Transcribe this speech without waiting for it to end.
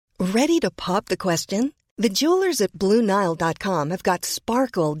Ready to pop the question? The jewelers at BlueNile.com have got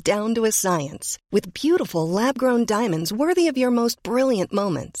sparkle down to a science with beautiful lab-grown diamonds worthy of your most brilliant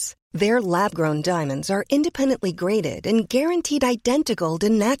moments. Their lab-grown diamonds are independently graded and guaranteed identical to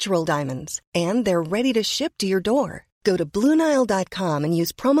natural diamonds, and they're ready to ship to your door. Go to BlueNile.com and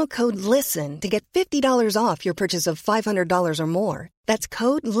use promo code LISTEN to get $50 off your purchase of $500 or more. That's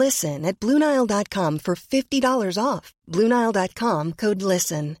code LISTEN at BlueNile.com for $50 off. BlueNile.com, code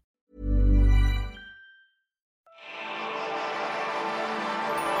LISTEN.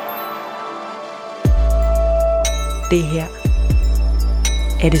 Det her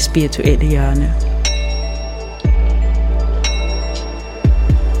er det spirituelle hjørne.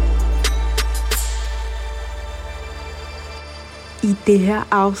 I det her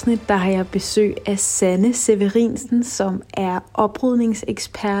afsnit, der har jeg besøg af Sanne Severinsen, som er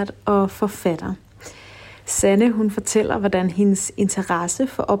oprydningsekspert og forfatter. Sanne, hun fortæller, hvordan hendes interesse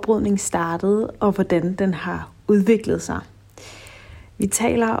for oprydning startede, og hvordan den har udviklet sig. Vi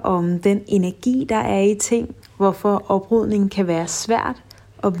taler om den energi, der er i ting, hvorfor oprydning kan være svært,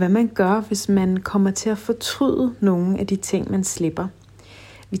 og hvad man gør, hvis man kommer til at fortryde nogle af de ting, man slipper.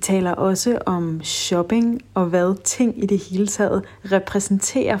 Vi taler også om shopping og hvad ting i det hele taget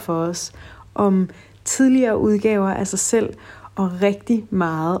repræsenterer for os, om tidligere udgaver af sig selv og rigtig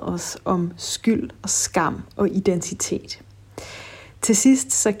meget også om skyld og skam og identitet. Til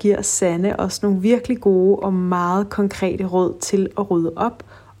sidst så giver Sanne os nogle virkelig gode og meget konkrete råd til at rydde op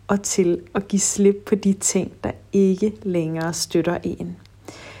og til at give slip på de ting, der ikke længere støtter en.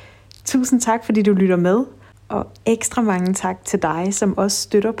 Tusind tak, fordi du lytter med, og ekstra mange tak til dig, som også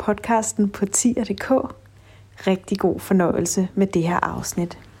støtter podcasten på tier.dk. Rigtig god fornøjelse med det her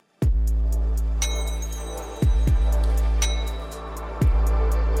afsnit.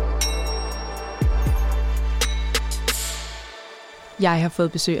 Jeg har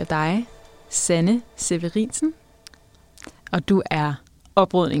fået besøg af dig, Sanne Severinsen, og du er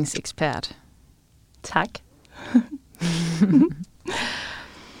oprydningsekspert. Tak.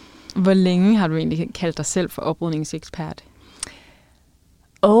 Hvor længe har du egentlig kaldt dig selv for oprydningsekspert?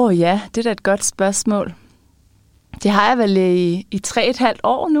 Ja, det er da et godt spørgsmål. Det har jeg vel i 3,5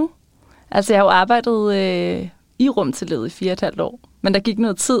 år nu. Altså, jeg har jo arbejdet i rumtillivet i 4,5 år. Men der gik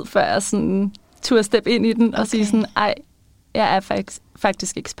noget tid, før jeg sådan turde steppe ind i den og sige sådan, jeg er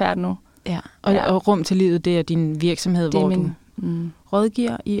faktisk ekspert nu. Ja, og Rum til Livet, det er din virksomhed, det hvor du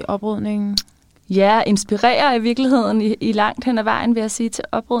rådgiver i oprydningen? Ja, inspirerer i virkeligheden i langt hen ad vejen, vil jeg sige, til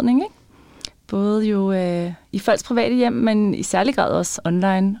oprydning, ikke? Både jo i folks private hjem, men i særlig grad også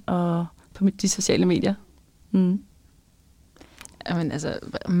online og på de sociale medier. Jamen, altså,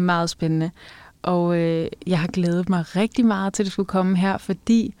 meget spændende. Og jeg har glædet mig rigtig meget til, at du skulle komme her,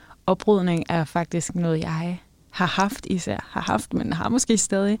 fordi oprydning er faktisk noget, jeg har haft, men har måske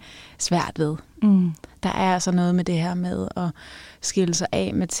stadig svært ved. Der er altså noget med det her med at skille sig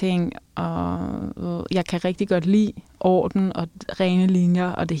af med ting, og jeg kan rigtig godt lide orden og rene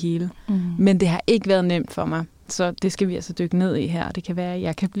linjer og det hele. Men det har ikke været nemt for mig, så det skal vi altså dykke ned i her. Det kan være, at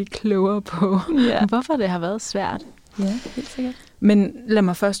jeg kan blive klogere på, hvorfor det har været svært. Ja, helt sikkert. Men lad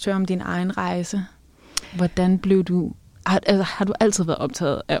mig først høre om din egen rejse. Hvordan blev du... Har du altid været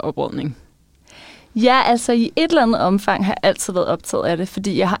optaget af oprydning? Ja, altså i et eller andet omfang har jeg altid været optaget af det,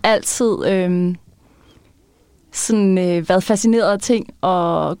 fordi jeg har altid været fascineret af ting,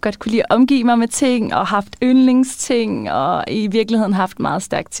 og godt kunne lide at omgive mig med ting, og haft yndlingsting, og i virkeligheden haft meget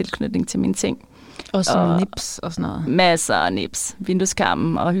stærk tilknytning til mine ting. Og nips og sådan noget? Masser af nips.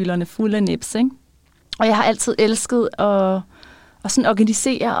 Vindueskarmen og hylderne fulde af nips, ikke? Og jeg har altid elsket at sådan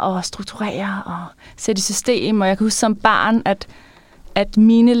organisere og strukturere og sætte i system, og jeg kan huske som barn, at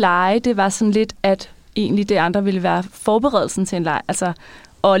mine lege, det var sådan lidt, at egentlig det andre ville være forberedelsen til en leg. Altså,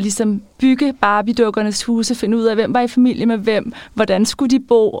 og ligesom bygge Barbie-dukkernes huse, finde ud af, hvem var i familie med hvem, hvordan skulle de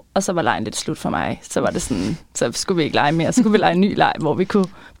bo, og så var lejen lidt slut for mig. Så var det sådan, så skulle vi ikke lege mere, så skulle vi lege en ny leg, hvor vi kunne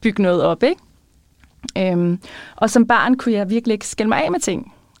bygge noget op, ikke? Og som barn kunne jeg virkelig ikke skille mig af med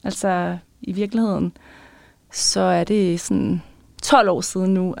ting. Altså, i virkeligheden, så er det sådan 12 år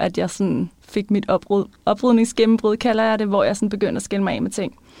siden nu, at jeg sådan fik mit oprydningsgennembrud, kalder jeg det, hvor jeg sådan begyndte at skille mig af med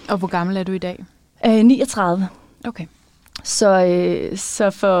ting. Og hvor gammel er du i dag? 39. Okay. Så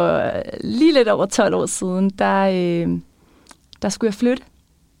for lige lidt over 12 år siden, der skulle jeg flytte.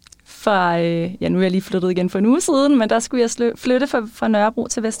 Nu er jeg lige flyttet igen for en uge siden, men der skulle jeg flytte fra Nørrebro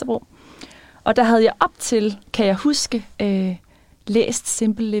til Vesterbro. Og der havde jeg op til, kan jeg huske, læst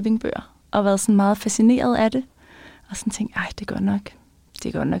Simple Living-bøger, og været sådan meget fascineret af det. Og sådan tænkte, det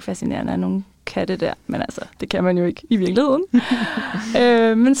er godt nok fascinerende, at nogen kan det der. Men altså, det kan man jo ikke i virkeligheden.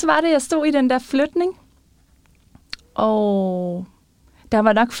 Men så var det, jeg stod i den der flytning. Og der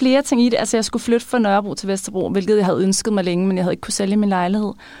var nok flere ting i det. Altså, jeg skulle flytte fra Nørrebro til Vesterbro, hvilket jeg havde ønsket mig længe, men jeg havde ikke kunne sælge min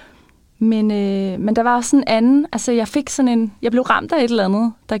lejlighed. Men der var også sådan en anden, altså jeg blev ramt af et eller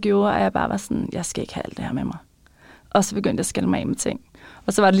andet, der gjorde, at jeg bare var sådan, jeg skal ikke have alt det her med mig. Og så begyndte jeg at skælde mig af med ting.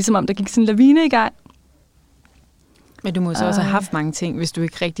 Og så var det ligesom om, der gik sådan en lavine i gang. Men du må så også have haft mange ting, hvis du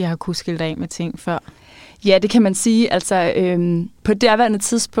ikke rigtig har kunnet skille dig af med ting før. Ja, det kan man sige. Altså, på det derværende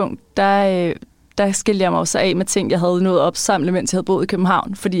tidspunkt, der skilte jeg mig også af med ting, jeg havde nået at opsamle, mens jeg havde boet i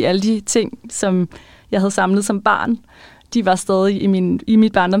København. Fordi alle de ting, som jeg havde samlet som barn, de var stadig i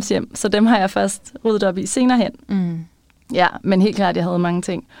mit barndomshjem. Så dem har jeg først ryddet op i senere hen. Mm. Ja, men helt klart, jeg havde mange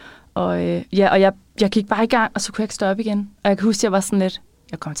ting. Og jeg gik bare i gang, og så kunne jeg ikke stoppe igen. Og jeg kan huske, at jeg var sådan lidt,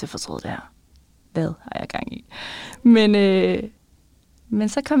 jeg kommer til at fortryde det her. Hvad har jeg gang i? Men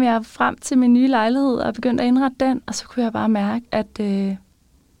så kom jeg frem til min nye lejlighed og begyndte at indrette den, og så kunne jeg bare mærke, at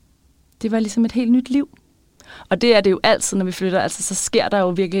det var ligesom et helt nyt liv. Og det er det jo altid, når vi flytter. Altså, så sker der jo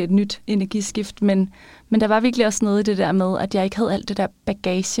virkelig et nyt energiskift, men der var virkelig også noget i det der med, at jeg ikke havde alt det der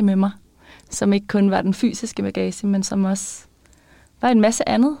bagage med mig, som ikke kun var den fysiske bagage, men som også var en masse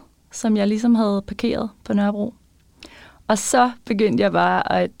andet, som jeg ligesom havde parkeret på Nørrebro. Og så begyndte jeg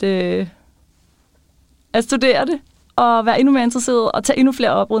bare at studere det, og være endnu mere interesseret, og tage endnu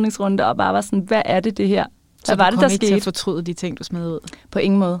flere oprydningsrunder, og bare var sådan, hvad er det her? Så var det, der skete? Så du kom ikke til at fortryde de ting, du smed ud? På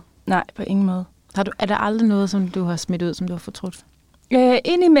ingen måde. Nej, på ingen måde. Er der aldrig noget, som du har smidt ud, som du har fortrudt?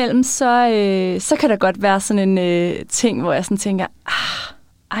 Indimellem, så kan der godt være sådan en ting, hvor jeg sådan tænker,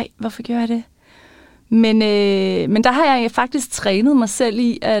 hvorfor gjorde jeg det? Men der har jeg faktisk trænet mig selv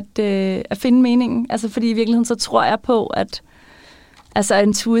i at finde meningen. Altså, fordi i virkeligheden, så tror jeg på, at altså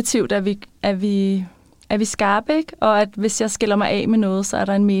intuitivt er vi skarpe, ikke? Og at hvis jeg skiller mig af med noget, så er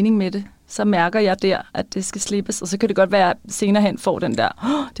der en mening med det. Så mærker jeg der, at det skal slippes. Og så kan det godt være, at jeg senere hen får den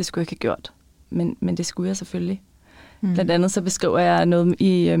der, det skulle jeg ikke have gjort. Men det skulle jeg selvfølgelig. Mm. Blandt andet så beskriver jeg noget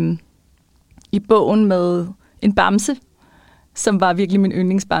i bogen med en bamse, som var virkelig min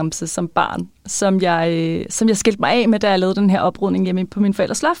yndlingsbamse som barn, som jeg skilte mig af med, da jeg lavede den her oprydning hjemme på min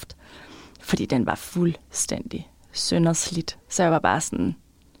forældres loft. Fordi den var fuldstændig sønderslidt. Så jeg var bare sådan,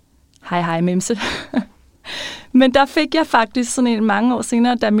 hej mimse. Men der fik jeg faktisk sådan en mange år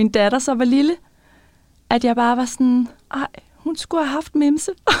senere, da min datter så var lille, at jeg bare var sådan, hun skulle have haft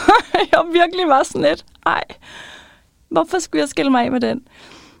mimse. Jeg virkelig var sådan lidt, hvorfor skulle jeg skille mig af med den?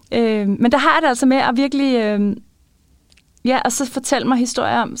 Men der har jeg det altså med at virkelig, og så fortælle mig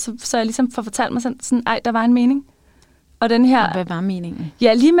historier om, så jeg ligesom får fortalt mig sådan, der var en mening. Og den her... Og hvad var meningen?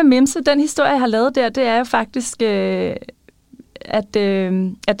 Ja, lige med mimse, den historie, jeg har lavet der, det er jo faktisk, at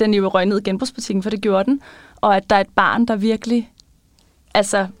den jo røg ned i genbrugsbutikken, for det gjorde den. Og at der er et barn, der virkelig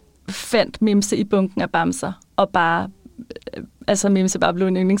fandt mimse i bunken af bamser, og bare... mimse bare blev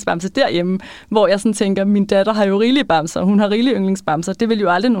en yndlingsbamse derhjemme, hvor jeg sådan tænker, min datter har jo rigelige bamser, hun har rigelige yndlingsbamser, det ville jo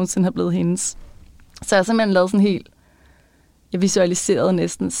aldrig nogensinde have blevet hendes. Så jeg har simpelthen lavet sådan helt, jeg visualiserede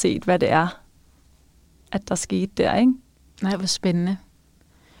næsten set, hvad det er, at der skete der, ikke? Nej, hvor spændende.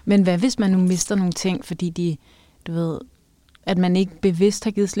 Men hvad hvis man nu mister nogle ting, fordi at man ikke bevidst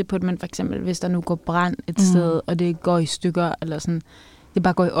har givet slip på det, men for eksempel, hvis der nu går brand et sted, og det går i stykker, eller sådan, det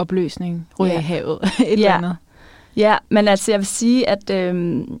bare går i opløsning, ryger i havet, eller andet. Ja, men altså jeg vil sige, at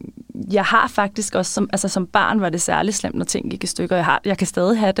jeg har faktisk også, som barn var det særligt slemt, når ting gik i stykker. Jeg kan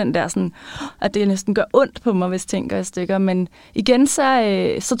stadig have den der sådan, at det næsten gør ondt på mig, hvis ting går i stykker. Men igen,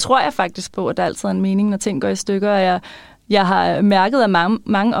 så tror jeg faktisk på, at der altid er en mening, når ting går i stykker. Og jeg har mærket af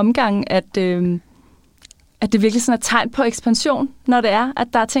mange omgange, at det virkelig sådan er tegn på ekspansion, når det er, at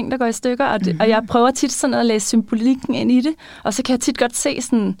der er ting, der går i stykker. Og jeg prøver tit sådan at læse symbolikken ind i det, og så kan jeg tit godt se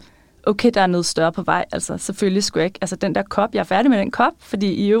sådan, okay, der er noget større på vej. Altså, selvfølgelig skulle jeg ikke... Altså, den der kop, jeg er færdig med den kop,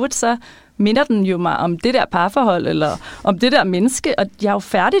 fordi i øvrigt så minder den jo mig om det der parforhold, eller om det der menneske, og jeg er jo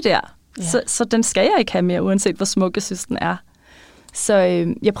færdig der. Ja. Så den skal jeg ikke have mere, uanset hvor smuk jeg synes, den er. Så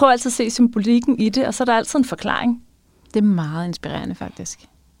jeg prøver altid at se symbolikken i det, og så er der altid en forklaring. Det er meget inspirerende, faktisk.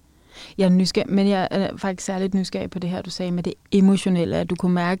 Jeg er nysgerrig, men jeg er faktisk særligt nysgerrig på det her, du sagde med det emotionelle, at du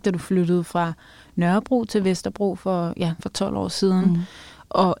kunne mærke, da du flyttede fra Nørrebro til Vesterbro for 12 år siden,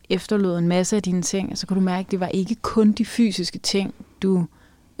 og efterlod en masse af dine ting, så kunne du mærke, at det var ikke kun de fysiske ting, du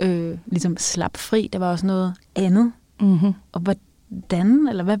ligesom slap fri. Der var også noget andet. Mm-hmm. Og hvordan,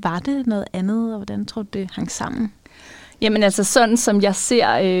 eller hvad var det noget andet, og hvordan tror du, det hang sammen? Jamen altså sådan, som jeg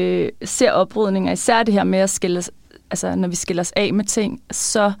ser oprydninger, især det her med at skille, altså når vi skiller os af med ting,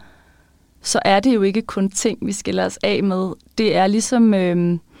 så er det jo ikke kun ting, vi skiller os af med. Det er ligesom,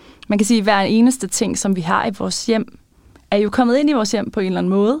 man kan sige, hver eneste ting, som vi har i vores hjem, er jo kommet ind i vores hjem på en eller anden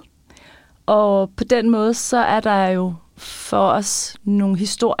måde. Og på den måde, så er der jo for os nogle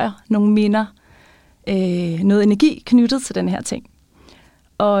historier, nogle minder, noget energi knyttet til den her ting.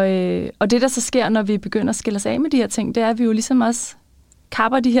 Og det, der så sker, når vi begynder at skille os af med de her ting, det er, at vi jo ligesom også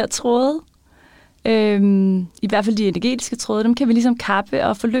kapper de her tråde. I hvert fald de energetiske tråde, dem kan vi ligesom kappe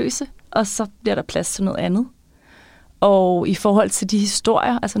og forløse, og så bliver der plads til noget andet. Og i forhold til de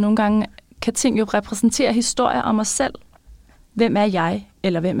historier, altså nogle gange kan ting jo repræsentere historier om os selv. Hvem er jeg,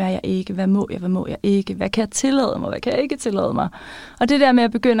 eller hvem er jeg ikke? Hvad må jeg ikke? Hvad kan jeg tillade mig, hvad kan jeg ikke tillade mig? Og det der med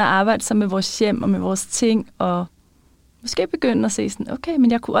at begynde at arbejde sammen med vores hjem og med vores ting, og måske begynde at se sådan, okay,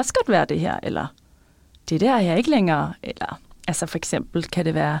 men jeg kunne også godt være det her, eller det der er jeg ikke længere. Eller altså for eksempel kan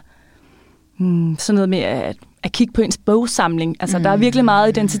det være sådan noget med at kigge på ens bogsamling. Altså der er virkelig meget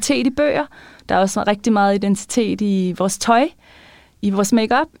identitet i bøger. Der er også rigtig meget identitet i vores tøj, i vores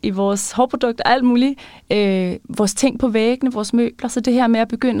makeup, i vores hårprodukter, alt muligt. Vores ting på væggene, vores møbler. Så det her med at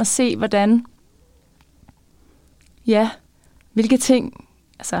begynde at se, hvordan, ja, hvilke ting,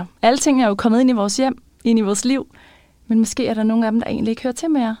 altså alle ting er jo kommet ind i vores hjem, ind i vores liv, men måske er der nogle af dem, der egentlig ikke hører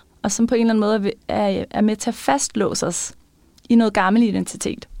til mere, og som på en eller anden måde er med til at fastlåse os i noget gammel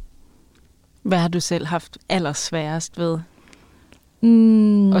identitet. Hvad har du selv haft allersværest ved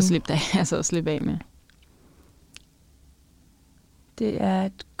at slippe af med? Det er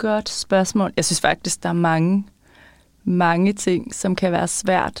et godt spørgsmål. Jeg synes faktisk, der er mange ting, som kan være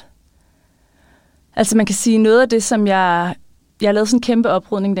svært. Altså man kan sige, noget af det, som jeg lavede sådan en kæmpe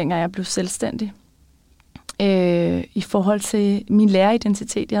oprydning, dengang jeg blev selvstændig. I forhold til min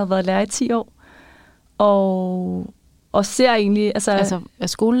læreridentitet. Jeg havde været lærer i 10 år. Og ser egentlig... Altså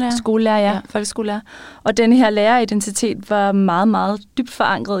skolelærer? Skolelærer, ja. Folkeskolelærer. Og denne her læreridentitet var meget, meget dybt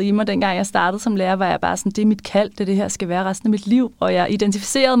forankret i mig. Dengang jeg startede som lærer, var jeg bare sådan, det er mit kald, det her skal være resten af mit liv. Og jeg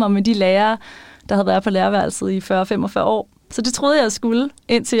identificerede mig med de lærere, der havde været på lærerværelset i 40-45 år. Så det troede jeg skulle,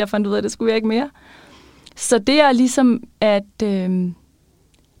 indtil jeg fandt ud af, at det skulle jeg ikke mere. Så det er ligesom at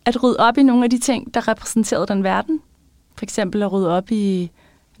rydde op i nogle af de ting, der repræsenterede den verden. For eksempel at rydde op i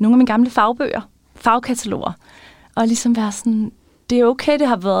nogle af mine gamle fagbøger, fagkataloger. Og ligesom være sådan, det er okay, det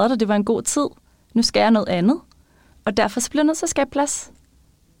har været der, det var en god tid. Nu skal jeg noget andet. Og derfor så bliver jeg nødt til at skabe plads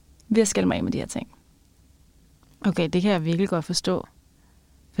ved at skille mig af med de her ting. Okay, det kan jeg virkelig godt forstå.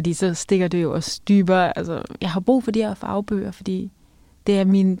 Fordi så stikker det jo også dybere. Altså, jeg har brug for de her fagbøger, fordi det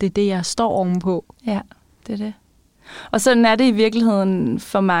er det, jeg står ovenpå. Ja, det er det. Og sådan er det i virkeligheden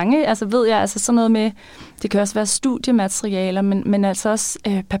for mange. Altså ved jeg, altså sådan noget med, det kan også være studiematerialer, men altså også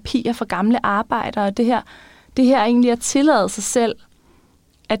papirer for gamle arbejder. Og det her er egentlig at tillade sig selv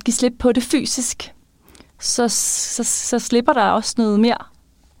at give slip på det fysisk. Så slipper der også noget mere,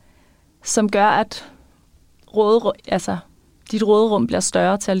 som gør, at dit råderum bliver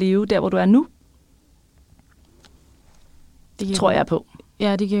større til at leve der, hvor du er nu. Det tror jeg på.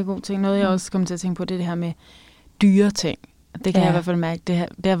 Ja, det giver god ting. Noget, jeg også kommer til at tænke på, det her med dyre ting. Det kan jeg i hvert fald mærke.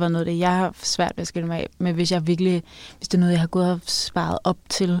 Det har været noget, det jeg har svært ved at skille mig af. Men hvis det er noget, jeg har gået og sparet op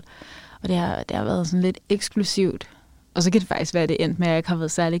til, og det har været sådan lidt eksklusivt, og så kan det faktisk være, det endte med, at jeg ikke har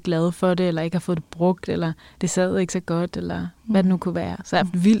været særlig glad for det, eller ikke har fået det brugt, eller det sad ikke så godt, eller hvad det nu kunne være. Så jeg har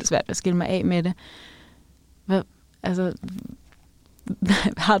haft vildt svært ved at skille mig af med det.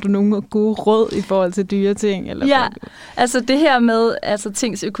 Har du nogle gode råd i forhold til dyre ting? Eller ja, altså det her med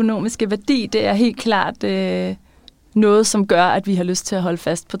tings økonomiske værdi, det er helt klart noget, som gør, at vi har lyst til at holde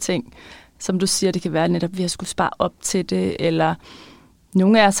fast på ting. Som du siger, det kan være netop, at vi har skulle spare op til det, eller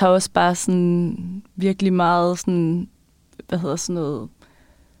nogle af os har også bare sådan virkelig meget sådan,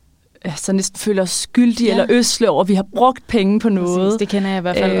 så næsten føler os skyldige eller øsle over, at vi har brugt penge på noget. Præcis, det kender jeg i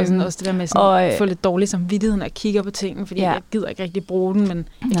hvert fald. Også det der med at få lidt dårlig samvittighed, når jeg kigger på tingene, fordi jeg gider ikke rigtig bruge den, men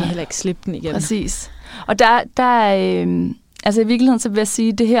jeg kan heller ikke slippe den igen. Præcis. Og der i virkeligheden så vil jeg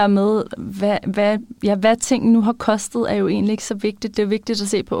sige, det her med, hvad ting nu har kostet, er jo egentlig ikke så vigtigt. Det er vigtigt at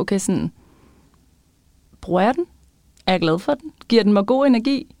se på, okay, sådan, bruger jeg den? Er jeg glad for den? Giver den mig god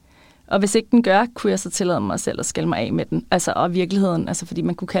energi? Og hvis ikke den gør, kunne jeg så tillade mig selv at skille mig af med den. Altså, og virkeligheden, altså fordi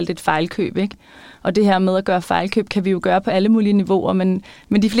man kunne kalde det et fejlkøb, ikke? Og det her med at gøre fejlkøb, kan vi jo gøre på alle mulige niveauer, men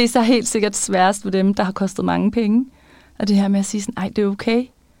de fleste har helt sikkert sværest ved dem, der har kostet mange penge. Og det her med at sige sådan, ej, det er okay.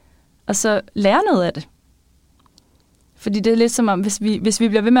 Og så lære noget af det. Fordi det er lidt som om, hvis vi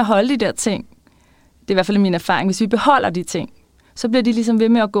bliver ved med at holde de der ting, det er i hvert fald min erfaring, hvis vi beholder de ting, så bliver de ligesom ved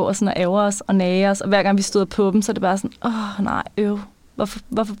med at gå og ærger os og nage os, og hver gang vi støder på dem, så er det bare sådan,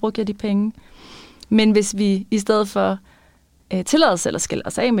 hvorfor brugte jeg de penge? Men hvis vi i stedet for tillader os selv at skille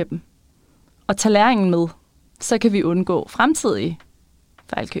os af med dem, og tage læringen med, så kan vi undgå fremtidige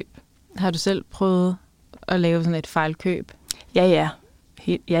fejlkøb. Har du selv prøvet at lave sådan et fejlkøb? Ja.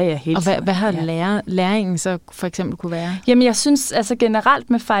 Helt. Og hvad har læringen så for eksempel kunne være? Jamen jeg synes, altså generelt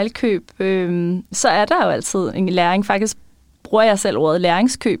med fejlkøb, så er der jo altid en læring. Faktisk bruger jeg selv ordet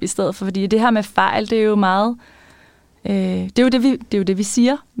læringskøb i stedet for, fordi det her med fejl, det er jo meget Det er jo det, vi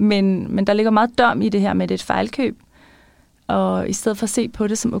siger, men der ligger meget dom i det her med, det er et fejlkøb. Og i stedet for at se på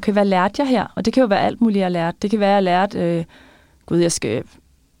det som, okay, hvad lærte jeg her? Og det kan jo være alt muligt, jeg lærte. Det kan være, jeg lærte,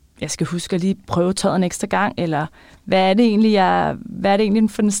 jeg skal huske at lige prøve tøjet en ekstra gang, eller hvad er det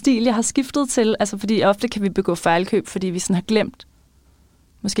egentlig for en stil, jeg har skiftet til? Altså, fordi ofte kan vi begå fejlkøb, fordi vi sådan har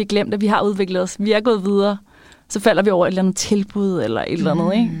måske glemt, at vi har udviklet os. Vi er gået videre. Så falder vi over et eller andet tilbud, eller et eller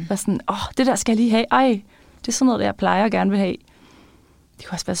andet, ikke? Bare sådan, det der skal jeg lige have. Ej, det er sådan noget, jeg plejer og gerne vil have. Det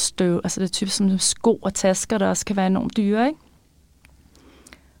kan også være støv. Altså, det er typisk sådan sko og tasker, der også kan være enormt dyre, ikke?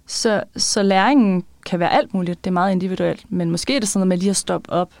 Så læringen kan være alt muligt. Det er meget individuelt. Men måske er det sådan noget med lige at stoppe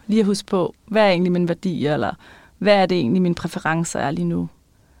op. Lige at huske på, hvad er egentlig mine værdier, eller hvad er det egentlig, mine præferencer er lige nu?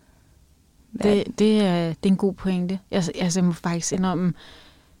 Det er en god pointe. Jeg må faktisk indrømme,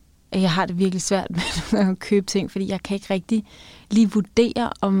 at jeg har det virkelig svært med at købe ting, fordi jeg kan ikke rigtig lige vurdere,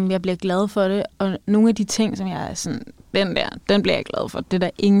 om jeg bliver glad for det. Og nogle af de ting, som jeg er sådan, den bliver jeg glad for. Det er der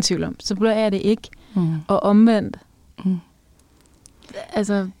ingen tvivl om. Så bliver jeg det ikke. Og omvendt.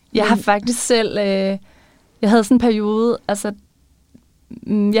 Altså, jeg har faktisk selv, jeg havde sådan en periode, altså,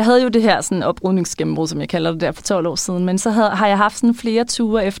 jeg havde jo det her sådan oprydningsgennembrud, som jeg kalder det der for 12 år siden, men så har jeg haft sådan flere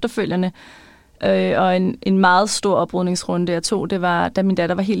ture efterfølgende, og en meget stor oprydningsrunde, jeg tog, det var, da min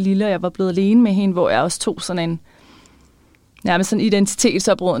datter var helt lille, og jeg var blevet alene med hende, hvor jeg også tog sådan en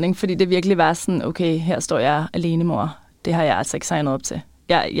identitetsoprydning, fordi det virkelig var sådan, okay, her står jeg alene, mor. Det har jeg altså ikke signet op til.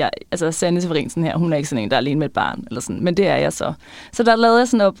 Altså Sanne Severinsen her, hun er ikke sådan en, der er alene med et barn, eller sådan, men det er jeg så. Så der lavede jeg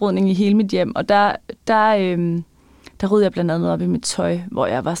sådan en oprydning i hele mit hjem, og der rydde jeg blandt andet op i mit tøj, hvor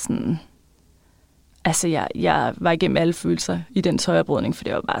jeg var sådan, altså jeg var igennem alle følelser i den tøjoprydning, for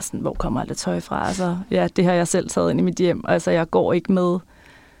det var bare sådan, hvor kommer alt det tøj fra? Altså, ja, det har jeg selv taget ind i mit hjem, og altså jeg går ikke med,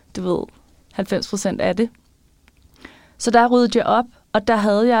 du ved, 90% af det. Så der ryddede jeg op, og der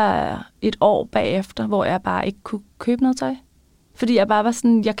havde jeg et år bagefter, hvor jeg bare ikke kunne købe noget tøj. Fordi jeg bare var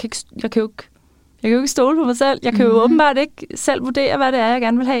sådan, jeg kan jo ikke stole på mig selv. Jeg kan jo åbenbart ikke selv vurdere, hvad det er, jeg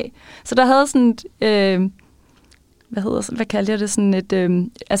gerne vil have. Så der havde sådan hvad kalder jeg det? Sådan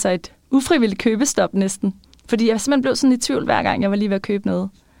et ufrivilligt købestop næsten. Fordi jeg simpelthen blev sådan i tvivl hver gang, jeg var lige ved at købe noget.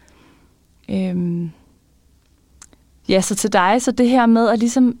 Så til dig, så det her med at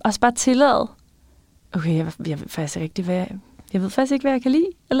ligesom også bare tillade, okay, jeg ved faktisk ikke, hvad jeg kan lide,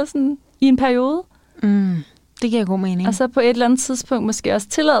 eller sådan i en periode. Det giver god mening. Og så på et eller andet tidspunkt måske også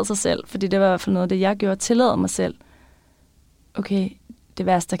tillade sig selv, fordi det var i hvert fald noget af det, jeg gjorde, tillade mig selv. Okay, det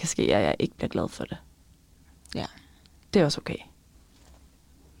værste, der kan ske, er, at jeg ikke bliver glad for det. Ja. Det er også okay.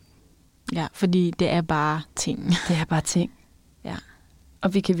 Ja, fordi det er bare ting. Det er bare ting. Ja.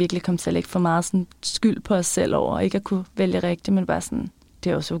 Og vi kan virkelig komme til at lægge for meget sådan skyld på os selv over, ikke at kunne vælge rigtigt, men bare sådan,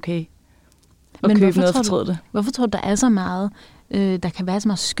 det er også okay. Og købe noget og fortryde det. Hvorfor tror du, der er så meget, der kan være så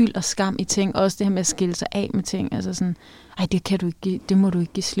meget skyld og skam i ting, også det her med at skille sig af med ting, altså sådan, det må du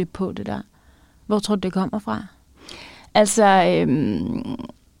ikke give slip på, det der. Hvor tror du, det kommer fra? Altså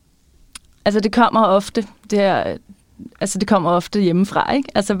det kommer ofte, det kommer ofte hjemmefra, ikke?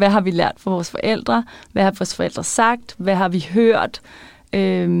 Altså, hvad har vi lært fra vores forældre? Hvad har vores forældre sagt? Hvad har vi hørt?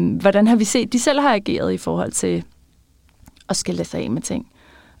 Hvordan har vi set, de selv har ageret i forhold til at skille sig af med ting?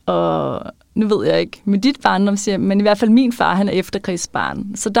 Og nu ved jeg ikke med dit barndomshjem, men i hvert fald min far, han er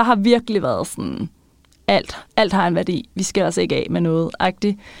efterkrigsbarn. Så der har virkelig været sådan, alt har en værdi. Vi skal altså ikke af med noget.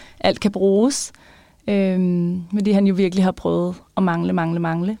 Alt kan bruges. Fordi han jo virkelig har prøvet at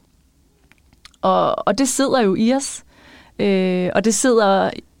mangle. Og det sidder jo i os. Og det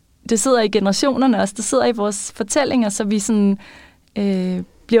sidder i generationerne også. Det sidder i vores fortællinger, så vi sådan,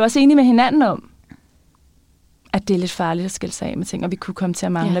 bliver også enige med hinanden om, at det er lidt farligt at skille sig af med ting, og vi kunne komme til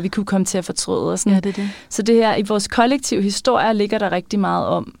at mangle, og vi kunne komme til at fortryde. Og sådan. Ja, det er det. Så det her, i vores kollektive historie ligger der rigtig meget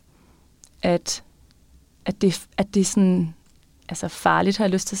om, at det er sådan, altså farligt, har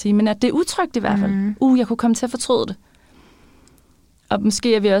jeg lyst til at sige, men at det er utrygt i hvert fald. Jeg kunne komme til at fortryde det. Og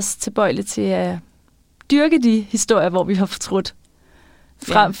måske er vi også tilbøjelige til at dyrke de historier, hvor vi har fortrudt,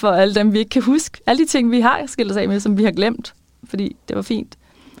 frem for alle dem, vi ikke kan huske. Alle de ting, vi har skilt os af med, som vi har glemt, fordi det var fint.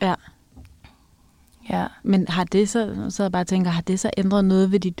 Ja. Ja. Men har det så jeg bare tænker, har det så ændret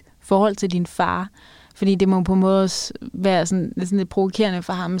noget ved dit forhold til din far? Fordi det må på en måde også være sådan lidt provokerende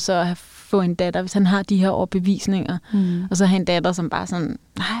for ham, så at få en datter, hvis han har de her overbevisninger, og så have en datter, som bare sådan,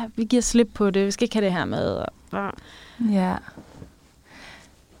 nej, vi giver slip på det, vi skal ikke have det her med. Ja.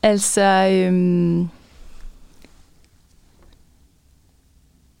 Altså,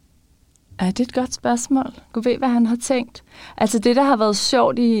 det er et godt spørgsmål. Gud ved, hvad han har tænkt. Altså det, der har været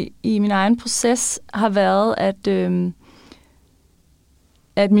sjovt i min egen proces, har været,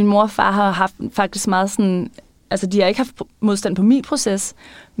 at min mor og far har haft faktisk meget sådan altså de har ikke haft modstand på min proces,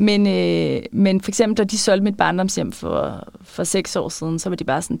 men for eksempel, da de solgte mit barndomshjem for 6 år siden, så var de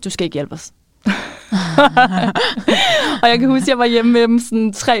bare sådan, du skal ikke hjælpe os. Og jeg kan huske, at jeg var hjemme med dem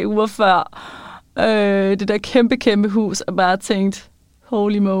sådan 3 uger før det der kæmpe hus, og bare tænkte,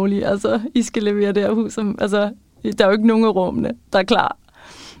 holy moly, altså, I skal levere det her hus. Altså, der er jo ikke nogen af rummene, der er klar.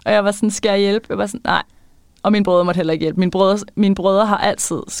 Og jeg var sådan, skal jeg hjælpe? Jeg var sådan, nej. Og mine brødre måtte heller ikke hjælpe. Mine brødre har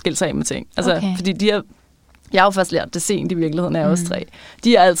altid skilt sig af med ting. Altså, okay. Fordi jeg har jo først lært det sent i virkeligheden af os 3.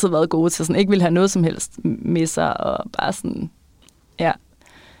 De har altid været gode til sådan, ikke vil have noget som helst med sig, og bare sådan,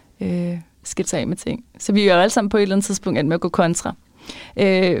 skilt sig af med ting. Så vi er jo alle sammen på et eller andet tidspunkt endt med at gå kontra.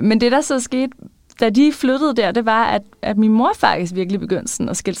 Men det, der så skete, da de flyttede der, det var, at min mor faktisk virkelig begyndte sådan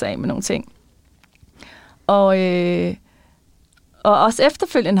at skille sig af med nogle ting. Og også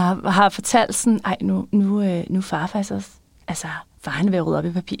efterfølgende har fortalt sådan, nu er far faktisk også, altså far han er ved at rydde op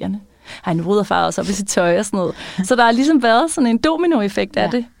i papirerne. Nu rydder far også op i sit tøj og sådan noget. Så der har ligesom været sådan en dominoeffekt af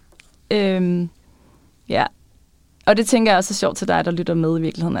det. Og det tænker jeg også er sjovt til dig, der lytter med i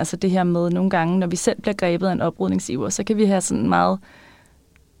virkeligheden. Altså det her med nogle gange, når vi selv bliver grebet af en oprydningsiver, så kan vi have sådan meget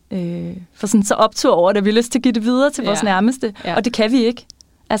for sådan så optur over det, at vi har lyst til at give det videre til vores nærmeste. Ja. Og det kan vi ikke.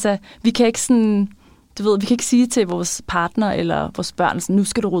 Altså, vi kan ikke sådan, vi kan ikke sige til vores partner eller vores børn, sådan, nu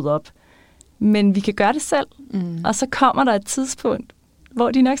skal du rydde op. Men vi kan gøre det selv. Og så kommer der et tidspunkt,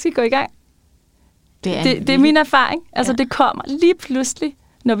 hvor de nok skal gå i gang. Det er min erfaring. Altså, det kommer lige pludselig,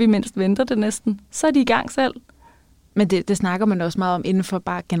 når vi mindst venter det næsten. Så er de i gang selv. Men det snakker man også meget om inden for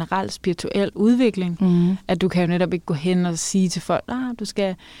bare generelt spirituel udvikling. At du kan jo netop ikke gå hen og sige til folk, du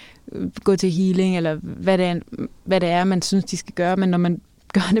skal gå til healing, eller hvad det er, man synes, de skal gøre. Men når man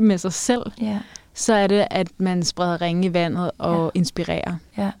gør det med sig selv, så er det, at man spreder ringe i vandet og inspirerer.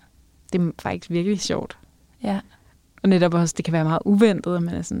 Ja. Det er faktisk virkelig sjovt. Ja. Og netop også, det kan være meget uventet, at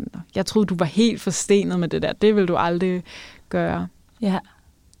man er sådan, jeg troede, du var helt forstenet med det der. Det vil du aldrig gøre. Ja.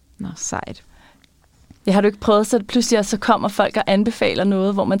 Nå, sejt. Det har du ikke prøvet, så pludselig så kommer folk og anbefaler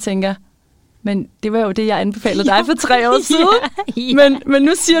noget, hvor man tænker, men det var jo det, jeg anbefalede dig for 3 år siden. Men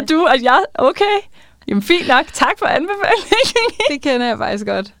nu siger du, at jeg, okay, jamen fint nok, tak for anbefalingen. Det kender jeg faktisk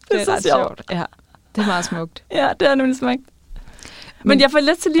godt. Det er ret sjovt. Ja, det er meget smukt. Ja, det er nemlig smukt. Men jeg får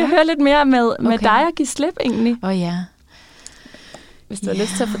lyst til lige at høre lidt mere med dig og give slip egentlig. Ja. Hvis du har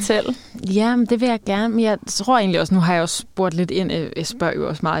lyst til at fortælle. Ja, det vil jeg gerne. Men jeg tror egentlig også, nu har jeg også spurgt lidt ind. Jeg spørger jo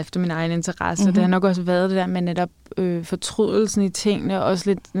også meget efter min egen interesse. Det har nok også været det der med netop fortrydelsen i tingene, og også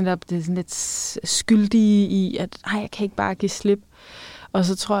lidt netop det sådan lidt skyldige i, at jeg kan ikke bare give slip. Og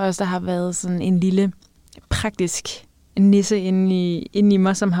så tror jeg også, der har været sådan en lille praktisk nisse inde i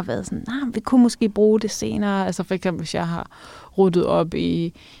mig, som har været sådan, vi kunne måske bruge det senere. Altså for eksempel, hvis jeg har ryddet op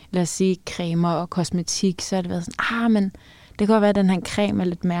i, lad os sige, cremer og kosmetik, så har det været sådan, men det kan godt være, at den her creme er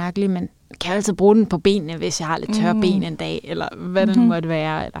lidt mærkelig, men jeg kan altid bruge den på benene, hvis jeg har lidt tørre ben en dag, eller hvad det nu måtte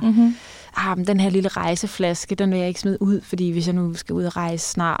være. Eller, men den her lille rejseflaske, den vil jeg ikke smide ud, fordi hvis jeg nu skal ud og rejse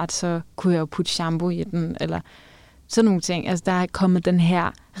snart, så kunne jeg jo putte shampoo i den, eller sådan nogle ting. Altså, der er kommet den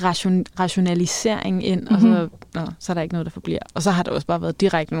her rationalisering ind, og så er der ikke noget, der forbliver. Og så har der også bare været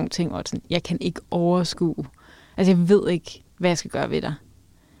direkte nogle ting, hvor sådan, jeg kan ikke overskue. Altså, jeg ved ikke, hvad jeg skal gøre ved dig.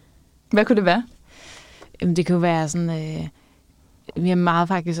 Hvad kunne det være? Jamen, det kan jo være sådan, vi har meget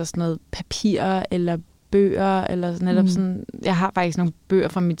faktisk også noget papir eller bøger, eller netop sådan, jeg har faktisk nogle bøger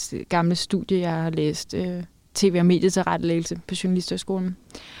fra mit gamle studie, jeg har læst TV- og medietilrettelæggelse på Journalisthøjskolen.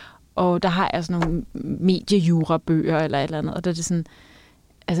 Og der har jeg sådan nogle mediejura-bøger eller et eller andet, og der er det sådan,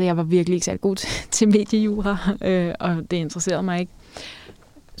 altså jeg var virkelig ikke særlig god til mediejura, og det interesserede mig ikke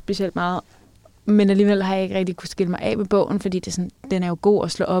specielt meget. Men alligevel har jeg ikke rigtig kunne skille mig af med bogen, fordi det er sådan, den er jo god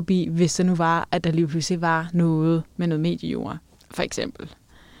at slå op i, hvis det nu var, at der lige pludselig var noget med noget mediejura, for eksempel.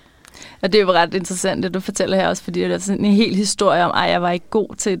 Og det er jo ret interessant, det du fortæller her også, fordi det er sådan en hel historie om, jeg var ikke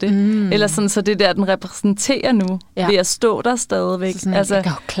god til det. Eller sådan, så det der, den repræsenterer nu, ved at stå der stadigvæk. Så altså, jeg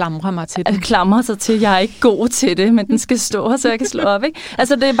kan jo klamre mig til den. Klamre sig til, jeg er ikke god til det, men den skal stå her, så jeg kan slå op. Ikke?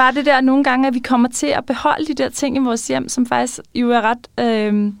 Altså det er bare det der nogle gange, at vi kommer til at beholde de der ting i vores hjem, som faktisk jo er ret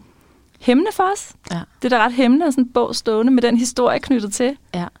hæmmende for os. Ja. Det er da ret hæmmende at sådan en bog stående med den historie knyttet til.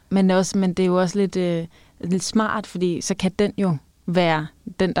 Ja, men det er jo også lidt smart, fordi så kan den jo være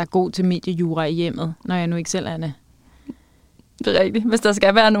den, der er god til mediejura i hjemmet, når jeg nu ikke selv er det. Det er rigtigt, hvis der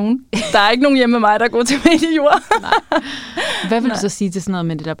skal være nogen. Der er ikke nogen hjemme med mig, der er god til mediejura. Hvad vil du så sige til sådan noget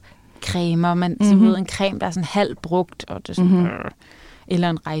med det der cremer? Så ved en creme, der er sådan halvt brugt, og det er sådan, eller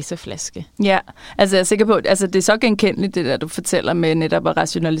en rejseflaske. Ja, altså jeg er sikker på, altså det er så genkendeligt, det der du fortæller med netop at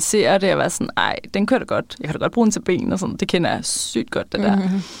rationalisere det, og være sådan, den kan da godt, jeg kan da godt bruge den til ben og sådan, det kender jeg sygt godt, det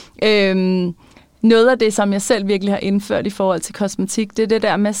der. noget af det, som jeg selv virkelig har indført i forhold til kosmetik, det er det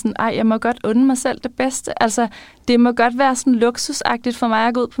der med sådan, jeg må godt unde mig selv det bedste. Altså, det må godt være sådan luksusagtigt for mig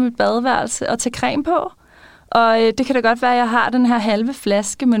at gå ud på mit badeværelse og tage creme på. Og det kan da godt være, at jeg har den her halve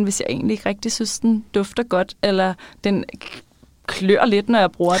flaske, men hvis jeg egentlig ikke rigtig synes, den dufter godt, eller den klør lidt, når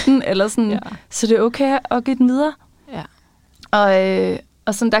jeg bruger den, eller sådan, så det er okay at give den videre. Ja.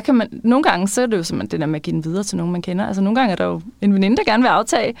 Og sådan, der kan man, nogle gange, så er det jo simpelthen det der med at give den videre til nogen, man kender. Altså nogle gange er der jo en veninde, der gerne vil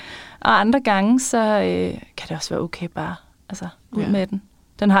aftage, og andre gange, så kan det også være okay bare ud med den.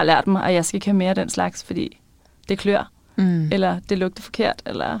 Den har lært mig, at jeg skal ikke have mere af den slags, fordi det klør, eller det lugter forkert,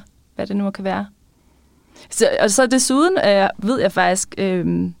 eller hvad det nu kan være. Og så desuden ved jeg faktisk,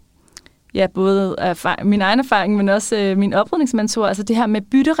 både af min egen erfaring, men også min oprydningsmentor, altså det her med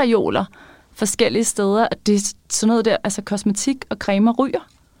byttereoler forskellige steder, at det er sådan noget der, altså kosmetik og cremer ryger,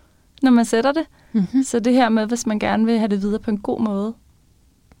 når man sætter det. Mm-hmm. Så det her med, hvis man gerne vil have det videre på en god måde.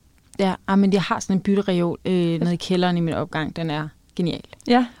 Ja, men jeg har sådan en byttereol nede i kælderen i min opgang, den er genial.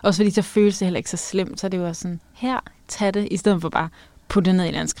 Ja. Også fordi så føles det heller ikke så slemt, så det var sådan, her, tag det, i stedet for bare putte det ned i en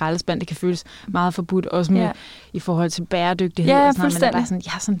eller anden skraldespand. Det kan føles meget forbudt, også med, i forhold til bæredygtighed og sådan noget, men det er bare sådan,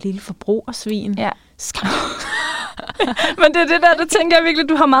 jeg har sådan en lille forbrugersvin. Ja. Skam. Men det er det der tænker jeg virkelig,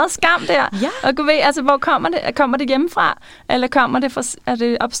 du har meget skam der. Ja. Og du ved, altså, hvor kommer det? Kommer det hjemmefra? Eller er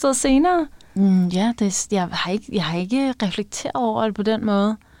det opstået senere? Jeg har ikke reflekteret over det på den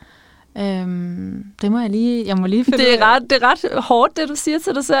måde. Det må jeg må lige finde det er ret hårdt, det du siger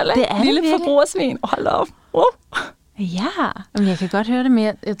til dig selv. Det er lille forbrugersvin. Hold op. Ja, men jeg kan godt høre det,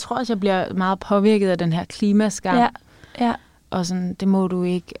 men jeg tror også, jeg bliver meget påvirket af den her klimaskam. Ja. Og sådan, det må du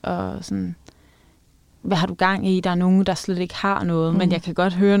ikke, og sådan, hvad har du gang i? Der er nogen, der slet ikke har noget, men jeg kan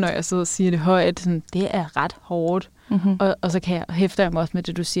godt høre, når jeg sidder og siger det højt, sådan, det er ret hårdt. Mm-hmm. Og så hæfter jeg mig også med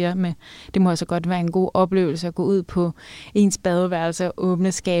det, du siger, med, det må også godt være en god oplevelse at gå ud på ens badeværelse og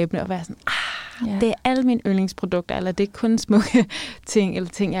åbne skabene og være sådan, det er alle mine yndlingsprodukter, eller det er kun smukke ting, eller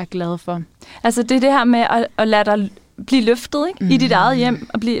ting, jeg er glad for. Altså det er det her med at lade dig blive løftet, ikke? I dit eget hjem,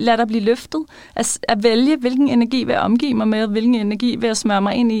 og lade dig blive løftet. At vælge, hvilken energi vil jeg omgive mig med, hvilken energi vil jeg smøre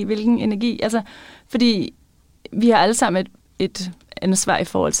mig ind i, hvilken energi, altså, fordi vi har alle sammen et ansvar i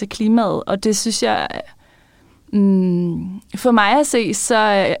forhold til klimaet, og det synes jeg, for mig at se,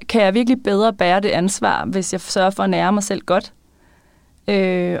 så kan jeg virkelig bedre bære det ansvar, hvis jeg sørger for at nære mig selv godt.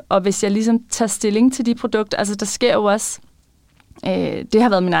 Og hvis jeg ligesom tager stilling til de produkter, altså der sker jo også, det har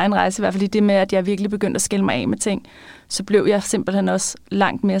været min egen rejse, i hvert fald i det med, at jeg virkelig begyndte at skille mig af med ting, så blev jeg simpelthen også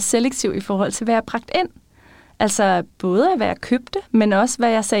langt mere selektiv i forhold til, hvad jeg bragte ind. Altså både hvad jeg købte, men også hvad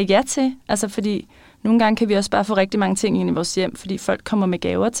jeg sagde ja til. Altså fordi nogle gange kan vi også bare få rigtig mange ting ind i vores hjem, fordi folk kommer med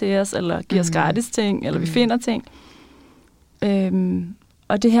gaver til os, eller giver os gratis ting, eller vi finder ting.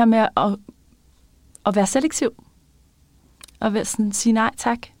 Og det her med at være selektiv, og sådan sige nej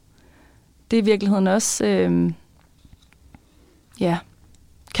tak, det er i virkeligheden også,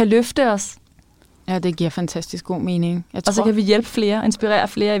 kan løfte os. Ja, det giver fantastisk god mening. Og så kan vi hjælpe flere, inspirere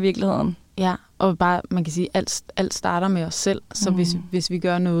flere i virkeligheden. Ja, og bare, man kan sige, alt starter med os selv, så hvis vi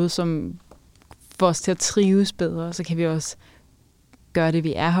gør noget, som får os til at trives bedre, så kan vi også gøre det,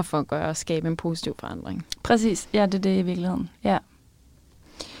 vi er her for at gøre, og skabe en positiv forandring. Præcis, ja, det er det i virkeligheden, ja.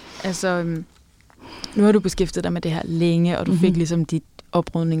 Altså, nu har du beskæftiget dig med det her længe, og du fik ligesom dit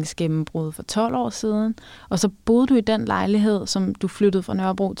oprydningsgennembrud for 12 år siden, og så boede du i den lejlighed, som du flyttede fra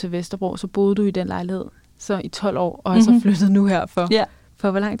Nørrebro til Vesterbro, så boede du i den lejlighed så i 12 år, og har så flyttet nu her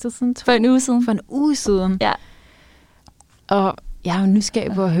for hvor lang tid siden? For en uge siden. For en uge siden. Ja. Og jeg er jo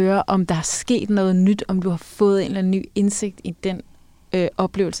nysgerrig på at høre, om der er sket noget nyt, om du har fået en eller anden ny indsigt i den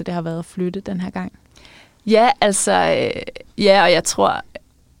oplevelse, det har været at flytte den her gang. Ja, altså, og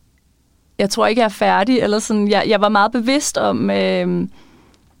jeg tror ikke, jeg er færdig, eller sådan, jeg var meget bevidst om,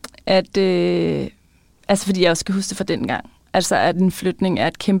 at, altså fordi jeg også skal huske det fra den gang, altså at en flytning er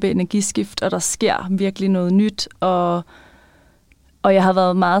et kæmpe energiskift, og der sker virkelig noget nyt, og jeg har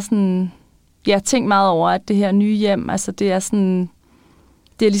været meget sådan, jeg har tænkt meget over, at det her nye hjem, altså det er sådan,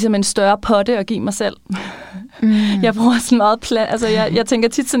 det er ligesom en større potte at give mig selv. Jeg bruger sådan meget altså jeg tænker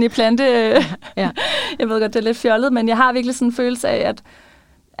tit sådan i plante, jeg ved godt, det er lidt fjollet, men jeg har virkelig sådan en følelse af,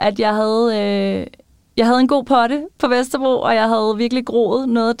 at jeg havde en god potte på Vesterbro, og jeg havde virkelig groet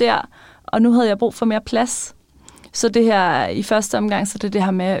noget der, og nu havde jeg brug for mere plads. Så det her i første omgang, så det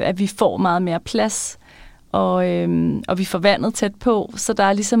her med, at vi får meget mere plads, og vi får vandet tæt på, så der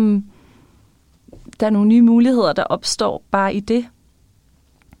er ligesom, der er nogle nye muligheder, der opstår bare i det.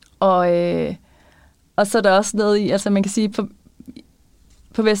 Og så er der også noget i, altså man kan sige,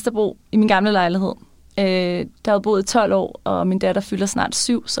 på Vesterbro, i min gamle lejlighed, der havde boet 12 år, og min datter fylder snart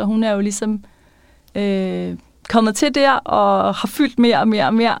 7, så hun er jo ligesom kommet til der og har fyldt mere og mere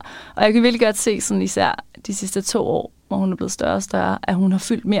og mere. Og jeg kan virkelig godt se, sådan især de sidste 2 år, hvor hun er blevet større og større, at hun har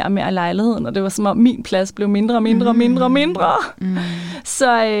fyldt mere og mere i lejligheden, og det var som om min plads blev mindre og mindre og mindre og mindre.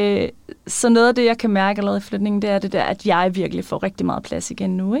 Så noget af det, jeg kan mærke allerede i flytningen, det er det der, at jeg virkelig får rigtig meget plads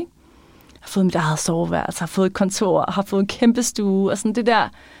igen nu, ikke? Jeg har fået mit eget soveværelse, har fået et kontor, har fået en kæmpe stue, og sådan det der,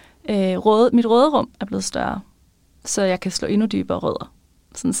 mit råderum er blevet større, så jeg kan slå endnu dybere rødder.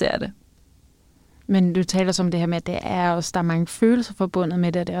 Sådan ser jeg det. Men du taler som det her med, at der er mange følelser forbundet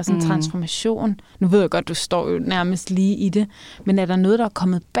med det, og det er også en transformation. Nu ved jeg godt, du står jo nærmest lige i det, men er der noget, der er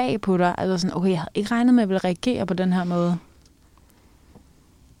kommet bag på dig? Altså sådan, okay, jeg havde ikke regnet med, at jeg ville reagere på den her måde.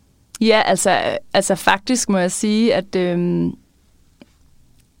 Ja, altså faktisk må jeg sige,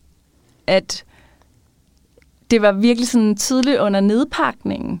 at det var virkelig sådan tydeligt under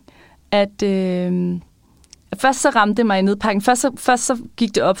nedpakningen, at først så ramte det mig i nedpakningen. Først så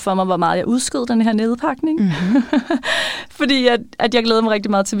gik det op for mig, hvor meget jeg udskød den her nedpakning. Mm-hmm. Fordi at jeg glædede mig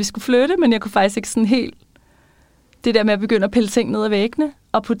rigtig meget til, at vi skulle flytte, men jeg kunne faktisk ikke sådan helt... Det der med at begynde at pille ting ned af væggene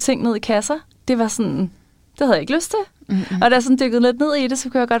og putte ting ned i kasser, det var sådan... Det havde jeg ikke lyst til. Mm-hmm. Og da jeg sådan dykkede lidt ned i det, så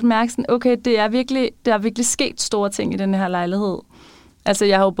kunne jeg godt mærke sådan, okay, der er virkelig sket store ting i den her lejlighed. Altså,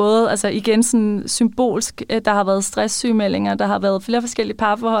 jeg har jo både, igen sådan symbolsk, der har været stresssygemeldinger, der har været flere forskellige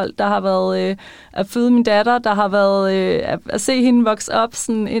parforhold, der har været at føde min datter, der har været at se hende vokse op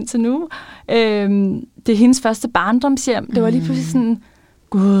sådan indtil nu. Det er hendes første barndomshjem. Det var lige pludselig sådan,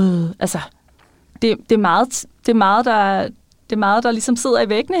 gud, altså, det er meget, der ligesom sidder i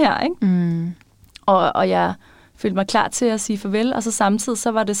væggene her, ikke? Mm. Og jeg følte mig klar til at sige farvel, og så samtidig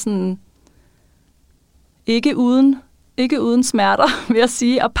så var det sådan, ikke uden smerter, vil jeg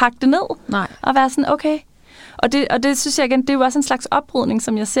sige, at pakke det ned. Nej. Og være sådan, okay. Og det synes jeg igen, det er jo også en slags oprydning,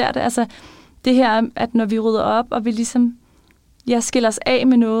 som jeg ser det. Altså det her, at når vi rydder op, og vi ligesom skiller os af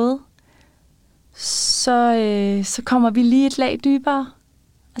med noget, så kommer vi lige et lag dybere.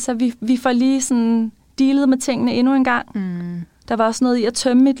 Altså vi får lige sådan dealet med tingene endnu en gang. Mm. Der var også noget i at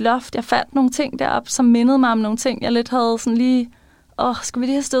tømme mit loft. Jeg fandt nogle ting derop, som mindede mig om nogle ting, jeg lidt havde sådan lige... skal vi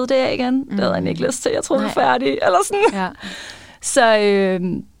lige have stået der igen? Det havde jeg ikke lyst til. Jeg troede, vi var færdige. Eller sådan. Ja. Så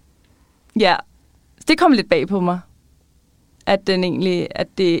det kom lidt bag på mig. At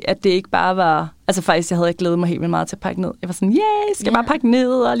det ikke bare var... Altså faktisk, jeg havde ikke glædet mig helt vildt meget til at pakke ned. Jeg var sådan, skal jeg bare pakke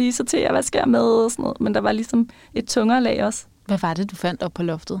ned og lige sortere, hvad skal jeg med? Og sådan noget. Men der var ligesom et tungere lag også. Hvad var det, du fandt op på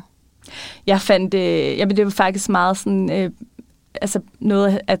loftet? Jeg fandt... det var faktisk meget sådan...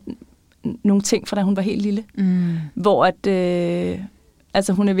 noget af... nogle ting, fra da hun var helt lille. Mm. Hvor at...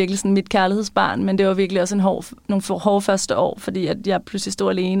 hun er virkelig sådan mit kærlighedsbarn, men det var virkelig også nogle hårde første år, fordi at jeg pludselig stod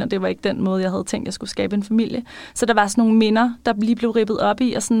alene, og det var ikke den måde, jeg havde tænkt, jeg skulle skabe en familie. Så der var sådan nogle minder, der lige blev rippet op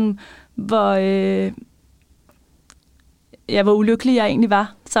i, og sådan, hvor hvor ulykkelig jeg egentlig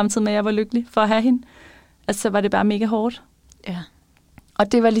var, samtidig med, at jeg var lykkelig for at have hende. Altså, så var det bare mega hårdt. Ja.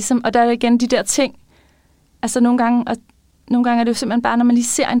 Og det var ligesom, og der er igen de der ting, altså nogle gange er det jo simpelthen bare, når man lige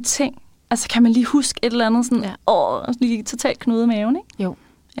ser en ting, altså kan man lige huske et eller andet sådan, lige totalt knude i maven, ikke? Jo.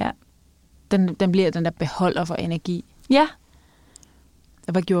 Ja. Den bliver den der beholder for energi. Ja.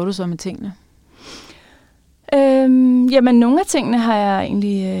 Og hvad gjorde du så med tingene? Jamen, nogle af tingene har jeg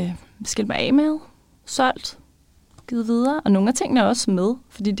egentlig skilt mig af med, solgt, givet videre, og nogle af tingene er også med,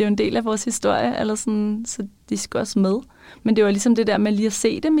 fordi det er jo en del af vores historie, eller sådan, så de skal også med. Men det var ligesom det der med lige at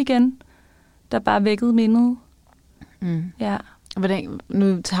se dem igen, der bare vækkede mindet. Mm. Ja.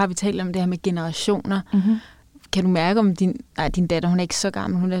 Nu har vi talt om det her med generationer. Mm-hmm. Kan du mærke om din datter, hun er ikke så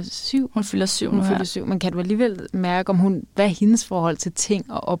gammel, hun er 7? Hun fylder 7 Hun fylder 7, men kan du alligevel mærke om hvad er hendes forhold til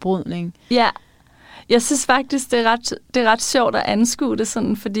ting og oprydning? Ja, jeg synes faktisk, det er ret sjovt at anskue det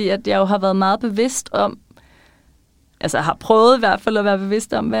sådan, fordi at jeg jo har været meget bevidst om, altså har prøvet i hvert fald at være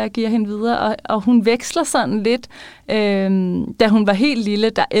bevidst om, hvad jeg giver hende videre, og hun veksler sådan lidt. Da hun var helt lille,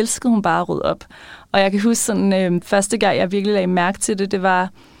 der elskede hun bare at rydde op. Og jeg kan huske sådan, første gang, jeg virkelig lagde mærke til det, det var,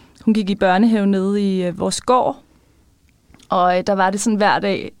 hun gik i børnehave nede i vores gård, og der var det sådan hver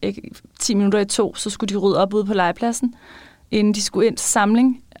dag, 10 minutter i 2, så skulle de rydde op ude på legepladsen, inden de skulle ind til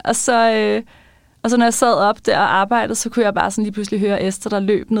samling. Og så når jeg sad op der og arbejdede, så kunne jeg bare sådan lige pludselig høre Esther, der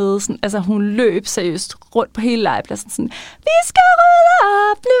løb nede. Sådan, altså hun løb seriøst rundt på hele legepladsen. Sådan, vi skal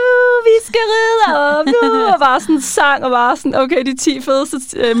rydde op nu, vi skal rydde op nu. Og bare sådan sang, og bare sådan, okay, de 10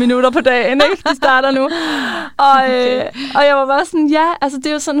 fedeste minutter på dagen, ikke? De starter nu. Og jeg var bare sådan, ja, altså det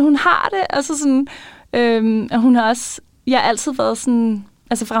er jo sådan, hun har det. Altså sådan, hun har også, jeg har altid været sådan,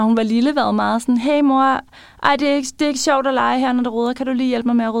 altså fra hun var lille, været meget sådan, hey mor, det er ikke sjovt at lege her, når du rydder. Kan du lige hjælpe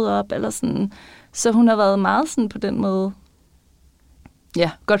mig med at rydde op? Eller sådan. Så hun har været meget sådan på den måde,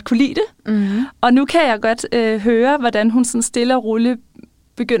 godt kunne lide det. Mm-hmm. Og nu kan jeg godt høre, hvordan hun sådan stille og roligt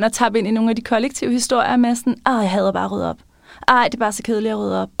begynder at tappe ind i nogle af de kollektive historier med sådan, jeg hader bare at rydde op. Ej, det er bare så kedeligt at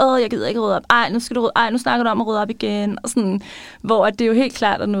rydde op. Jeg gider ikke at rydde op. Ej, nu skal du rydde. Ej, nu snakker du om at rydde op igen. Og sådan, hvor det jo helt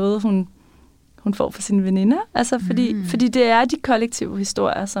klart er noget, hun får for sine veninder. Altså, fordi det er de kollektive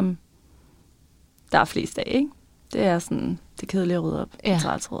historier, som der er flest af, ikke? Det er sådan, det er kedeligt at rydde op. Det er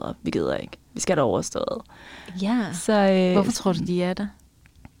træls at rydde op. Vi gider ikke. Vi skal da overstået. Ja. Så, hvorfor tror du, de er der?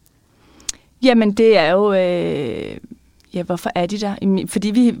 Jamen, det er jo... hvorfor er de der?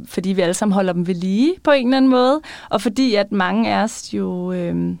 Fordi vi alle sammen holder dem ved lige på en eller anden måde, og fordi at mange af os jo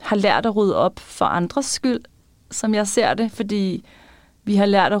har lært at rydde op for andres skyld, som jeg ser det, fordi vi har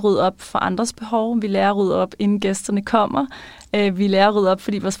lært at rydde op for andres behov, vi lærer at rydde op, inden gæsterne kommer, vi lærer at rydde op,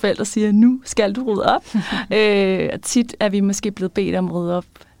 fordi vores forældre siger, nu skal du rydde op, og tit er vi måske blevet bedt om at rydde op,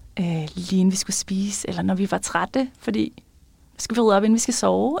 lige inden vi skulle spise, eller når vi var trætte, fordi nu skal vi rydde op, inden vi skal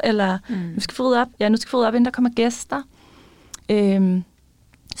sove, eller nu skal vi rydde op, inden der kommer gæster.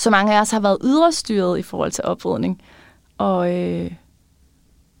 Så mange af os har været ydrestyret i forhold til oprydning. Og,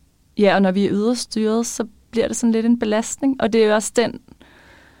 og når vi er ydrestyret, så bliver det sådan lidt en belastning. Og det er jo også den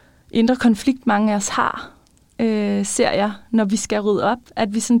indre konflikt, mange af os har, ser jeg, når vi skal rydde op.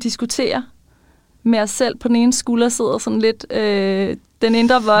 At vi sådan diskuterer med os selv. På den ene skulder sidder sådan lidt den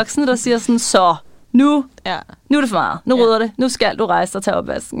indre voksne, der siger sådan, så nu er det for meget. Nu rydder det. Nu skal du rejse dig og tage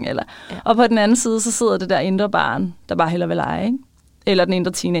opvasken. Eller. Ja. Og på den anden side, så sidder det der indre barn, der bare hellere vil lege, ikke? Eller den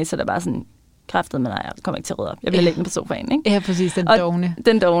indre teenager, der bare sådan, kræftet med nej, jeg kommer ikke til at rydde op. Jeg bliver liggende på sofaen, ikke? Ja, præcis. Den dogne.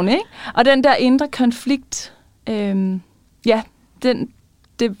 Den dogne, ikke? Og den der indre konflikt, det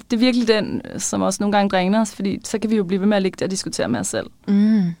er virkelig den, som også nogle gange dræner os, fordi så kan vi jo blive ved med at ligge der og diskutere med os selv.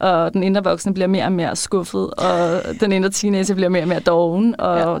 Og den indre voksne bliver mere og mere skuffet, og den indre teenager bliver mere og mere doven,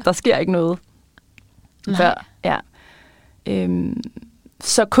 og der sker ikke noget. Før,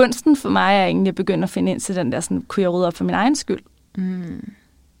 så kunsten for mig er egentlig at begynde at finde ind til den der, sådan, kunne jeg rydde op for min egen skyld?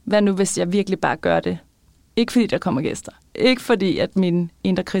 Hvad nu, hvis jeg virkelig bare gør det? Ikke fordi der kommer gæster. Ikke fordi, at min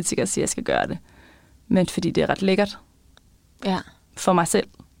indre kritiker siger, at jeg skal gøre det. Men fordi det er ret lækkert. Ja. For mig selv.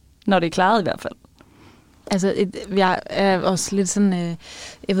 Når det er klaret i hvert fald. Altså, jeg er også lidt sådan,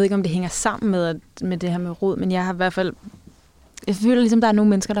 jeg ved ikke, om det hænger sammen med det her med rod, men jeg har i hvert fald, jeg føler ligesom, der er nogle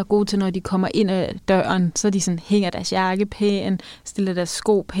mennesker, der er gode til, når de kommer ind ad døren, så de sådan hænger deres jakke pænt, stiller deres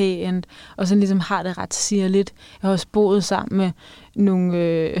sko pænt, og så ligesom har det ret sirligt. Jeg har også boet sammen med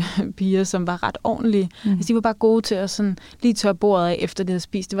nogle piger, som var ret ordentlige. Altså, de var bare gode til at sådan lige tørre bordet af, efter de havde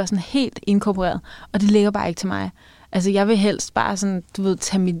spist. Det var sådan helt inkorporeret, og det ligger bare ikke til mig. Altså, jeg vil helst bare sådan, du ved,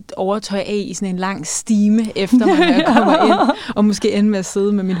 tage mit overtøj af i sådan en lang stime efter mig, når jeg kommer ind, og måske ende med at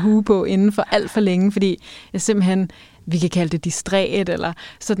sidde med min hue på inden for alt for længe, fordi jeg simpelthen, vi kan kalde det distræt, eller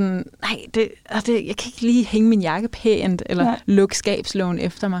sådan, jeg kan ikke lige hænge min jakke pænt, eller lukke skabslågen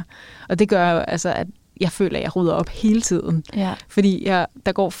efter mig. Og det gør jo altså, at jeg føler, at jeg rydder op hele tiden. Ja. Fordi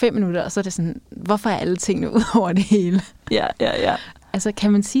der går 5 minutter, og så er det sådan, hvorfor er alle tingene ud over det hele? Ja. Altså,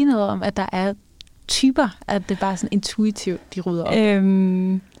 kan man sige noget om, at der er typer, at det bare sådan intuitivt, de rydder op?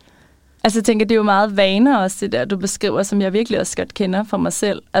 Altså, jeg tænker, det er jo meget vaner også, det der, du beskriver, som jeg virkelig også godt kender for mig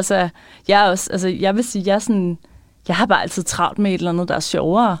selv. Altså, jeg vil sige, jeg har bare altid travlt med et eller andet, der er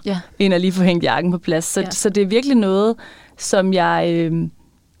sjovere, end at lige få hængt jakken på plads. Så det er virkelig noget, som jeg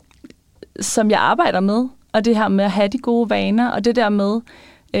arbejder med, og det her med at have de gode vaner, og det der med,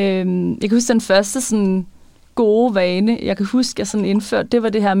 jeg kan huske den første sådan gode vane, jeg kan huske, jeg sådan indførte, det var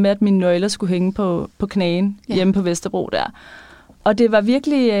det her med, at mine nøgler skulle hænge på knæen hjemme på Vesterbro der. Og det var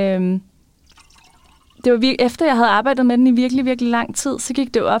virkelig, efter jeg havde arbejdet med den i virkelig, virkelig lang tid, så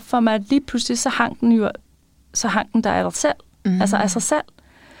gik det jo op for mig, at lige pludselig så hang den der af dig selv. Altså af sig selv.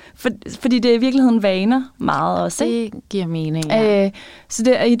 Fordi det er i virkeligheden vaner meget også. Det giver mening, ja. Så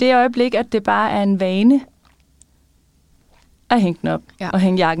det er i det øjeblik, at det bare er en vane at hænge den op og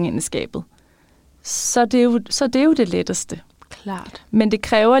hænge jakken ind i skabet. Så det er jo det letteste. Klart. Men det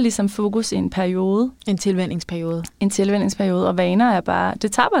kræver ligesom fokus i en periode. En tilvænningsperiode. Og vaner er bare,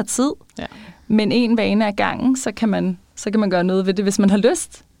 det tager bare tid. Ja. Men en vane ad gangen, så kan man gøre noget ved det, hvis man har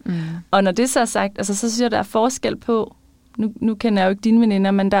lyst. Og når det så er sagt, altså, så synes jeg, der er forskel på, nu kender jeg jo ikke dine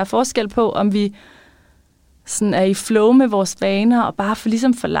veninder, men der er forskel på, om vi sådan er i flow med vores vaner, og bare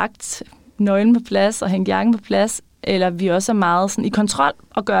får lagt nøglen på plads og hængt jakken på plads, eller vi også er meget sådan i kontrol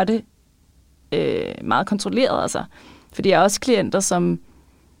og gør det meget kontrolleret. Altså. Fordi jeg har også klienter, som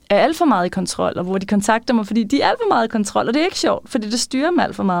er alt for meget i kontrol, og hvor de kontakter mig, fordi de er alt for meget i kontrol, og det er ikke sjovt, fordi det styrer dem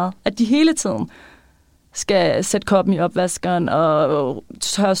alt for meget, at de hele tiden skal sætte koppen i opvaskeren og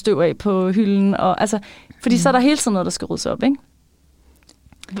tørre støv af på hylden. Og, altså, fordi så er der hele tiden noget, der skal ryddes op, ikke?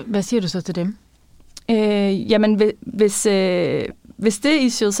 Hvad siger du så til dem? Jamen, hvis det er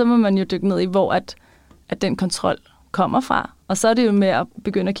issue, så må man jo dykke ned i, hvor at den kontrol kommer fra. Og så er det jo med at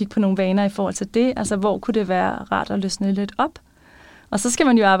begynde at kigge på nogle vaner i forhold til det. Altså, hvor kunne det være rart at løsne lidt op? Og så skal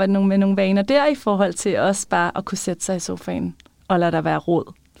man jo arbejde med nogle vaner der i forhold til også bare at kunne sætte sig i sofaen og lade der være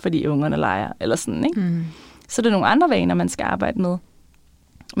råd, fordi ungerne leger, eller sådan, ikke? Mm. Så er det nogle andre vaner, man skal arbejde med.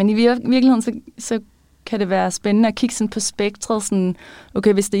 Men i virkeligheden, så kan det være spændende at kigge sådan på spektret, sådan,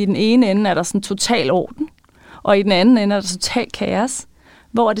 okay, hvis det i den ene ende er der sådan total orden, og i den anden ende er der total kaos,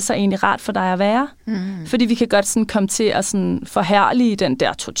 hvor er det så egentlig rart for dig at være? Mm. Fordi vi kan godt sådan komme til at sådan forherlige den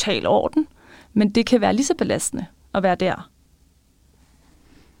der total orden, men det kan være lige så belastende at være der.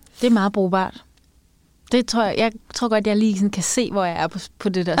 Det er meget brugbart. Det tror jeg tror godt, jeg lige sådan kan se, hvor jeg er på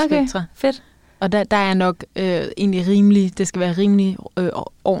det der spektre. Fedt. Og der er nok egentlig rimelig, det skal være rimelig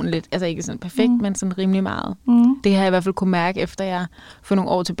ordentligt. Altså ikke sådan perfekt, men sådan rimelig meget. Mm. Det har jeg i hvert fald kunne mærke, efter jeg for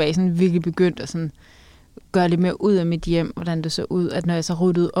nogle år tilbage sådan virkelig begyndt at sådan gøre lidt mere ud af mit hjem, hvordan det så ud. At når jeg så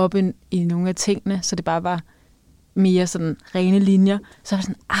ryddede op i nogle af tingene, så det bare var mere sådan rene linjer, så var det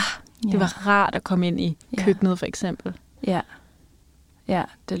sådan, det var rart at komme ind i køkkenet for eksempel. Ja,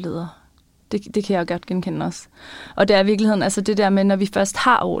 det lyder. Det kan jeg godt genkende også. Og det er i virkeligheden, altså det der med, når vi først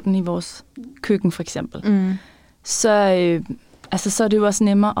har orden i vores køkken for eksempel, så er det jo også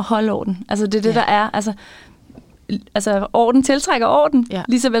nemmere at holde orden. Altså det er det, der er. Altså orden tiltrækker orden,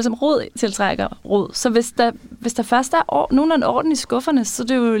 lige så vel som rod tiltrækker rod. Så hvis der først er nogenlunde orden i skufferne, så er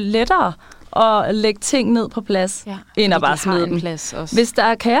det jo lettere at lægge ting ned på plads, end at bare smide dem. Hvis der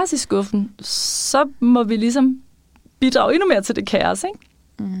er kaos i skuffen, så må vi ligesom bidrage endnu mere til det kaos, ikke?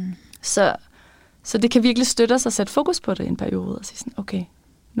 Mm. Så det kan virkelig støtte os at sætte fokus på det i en periode og sige sådan, okay,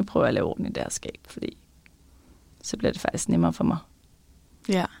 nu prøver jeg at lave orden i deres skab, fordi så bliver det faktisk nemmere for mig.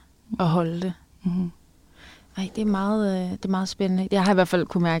 Ja, at holde det. Mm-hmm. Ej, det er meget spændende. Jeg har i hvert fald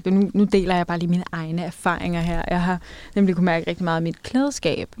kunne mærke det. Nu deler jeg bare lige mine egne erfaringer her. Jeg har nemlig kunne mærke rigtig meget af mit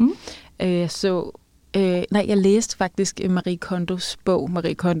klædeskab. Mm. Jeg læste faktisk Marie Kondos bog.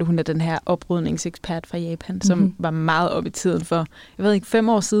 Marie Kondo, hun er den her oprydningsekspert fra Japan, som var meget op i tiden for, 5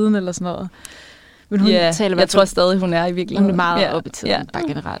 år siden eller sådan noget. Men hun taler jeg tror stadig, hun er i virkeligheden. Hun er meget op i tiden, bare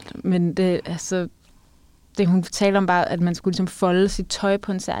generelt. Men det hun taler om bare, at man skulle ligesom folde sit tøj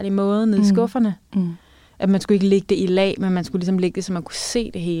på en særlig måde nede i skufferne. Mm. At man skulle ikke lægge det i lag, men man skulle ligesom lægge det, så man kunne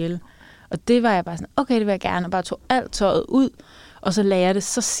se det hele. Og det var jeg bare sådan, okay, det vil jeg gerne. Og bare tog alt tøjet ud, og så lagde jeg det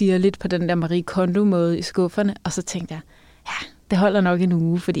så sirligt på den der Marie Kondo-måde i skufferne. Og så tænkte jeg, det holder nok en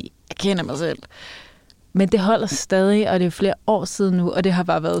uge, fordi jeg kender mig selv. Men det holder stadig, og det er flere år siden nu, og det har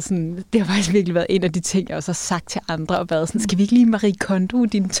bare været sådan, det har faktisk virkelig været en af de ting, jeg også har sagt til andre, og været sådan, skal vi ikke lige Marie Kondo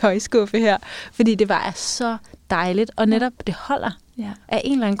din tøjskuffe her? Fordi det var så dejligt, og netop det holder. Ja. Af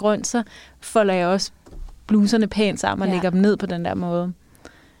en eller anden grund, så folder jeg også bluserne pænt sammen og lægger dem ned på den der måde.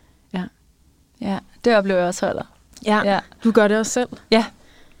 Ja, det oplever jeg også holder. Ja, du gør det også selv?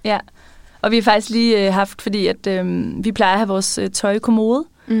 Ja. Og vi har faktisk lige haft, fordi at vi plejer at have vores tøj i kommode,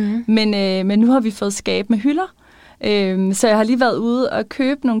 men nu har vi fået skab med hylder. Så jeg har lige været ude og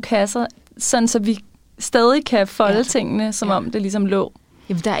købe nogle kasser, sådan så vi stadig kan folde tingene, som om det ligesom lå.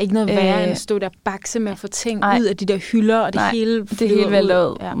 Jamen, der er ikke noget værre end at stå der bakse med at få ting ud af de der hylder, og det hele flyder ud. Det er helt vel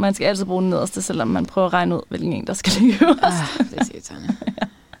ud. Ja. Man skal altid bruge den nederste, selvom man prøver at regne ud, hvilken en, der skal ligge øverst. Det er irriterende.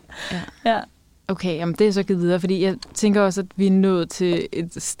 Ja. Okay, jamen det er så givet videre, fordi jeg tænker også, at vi er nået til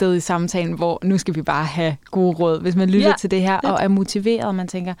et sted i samtalen, hvor nu skal vi bare have gode råd. Hvis man lytter til det her og er motiveret, og man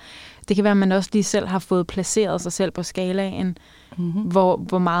tænker, det kan være, at man også lige selv har fået placeret sig selv på skalaen,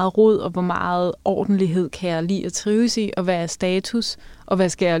 hvor meget rod og hvor meget ordentlighed kan jeg lige at trives i, og hvad er status, og hvad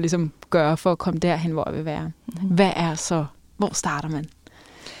skal jeg ligesom gøre for at komme derhen, hvor jeg vil være. Hvad er så? Hvor starter man?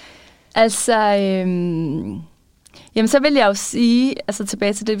 Altså, jamen så vil jeg jo sige, altså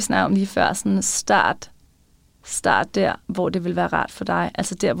tilbage til det, vi snakkede om lige før, sådan start der, hvor det vil være rart for dig,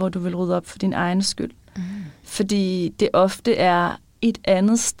 altså der, hvor du vil rydde op for din egen skyld. Fordi det ofte er et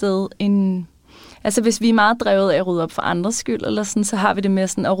andet sted end, altså hvis vi er meget drevet af at rydde op for andres skyld, eller sådan, så har vi det med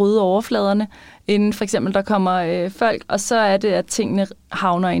sådan at rydde overfladerne, inden for eksempel der kommer folk, og så er det, at tingene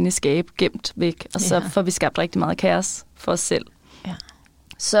havner inde i skab, gemt væk, og så får vi skabt rigtig meget kaos for os selv. Ja.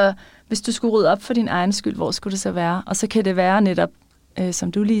 Så hvis du skulle rydde op for din egen skyld, hvor skulle det så være? Og så kan det være netop,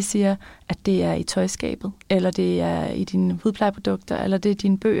 som du lige siger, at det er i tøjskabet, eller det er i dine hudplejeprodukter, eller det er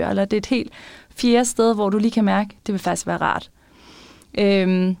dine bøger, eller det er et helt fjerde sted, hvor du lige kan mærke, det vil faktisk være rart.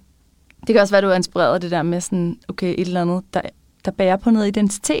 Det kan også være, at du er inspireret af det der med sådan, okay, et eller andet, der bærer på noget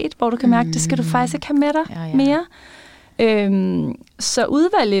identitet, hvor du kan mærke, det skal du faktisk ikke have med dig mere. Så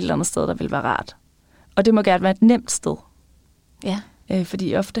udvælg et eller andet sted, der vil være rart. Og det må gerne være et nemt sted. Ja.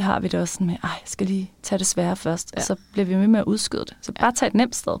 Fordi ofte har vi det også sådan med, jeg skal lige tage det svære først, og så bliver vi med at udskyde det. Så bare tag et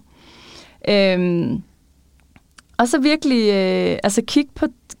nemt sted. Og så virkelig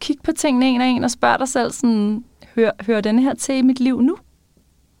kig på tingene en og en, og spørg dig selv sådan, hører denne her til i mit liv nu?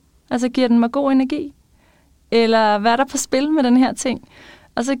 Altså, giver den mig god energi? Eller hvad er der på spil med den her ting?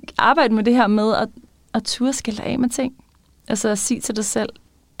 Og så arbejde med det her med at turde skille af med ting. Altså at sige til dig selv,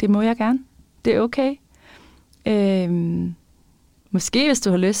 det må jeg gerne. Det er okay. Måske hvis du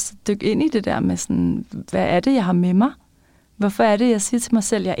har lyst, dyk ind i det der med sådan, hvad er det, jeg har med mig? Hvorfor er det, jeg siger til mig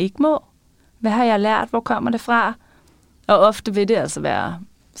selv, jeg ikke må? Hvad har jeg lært? Hvor kommer det fra? Og ofte vil det altså være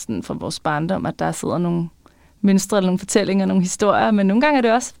sådan fra vores barndom, at der sidder nogle mønstre, eller nogle fortællinger, nogle historier, men nogle gange er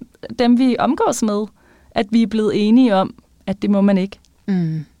det også dem, vi omgås med, at vi er blevet enige om, at det må man ikke.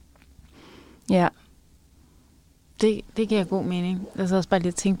 Mm. Ja. Det giver god mening. Jeg så også bare lige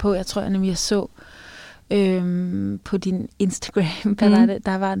at tænke på, jeg tror nemlig, jeg så på din Instagram,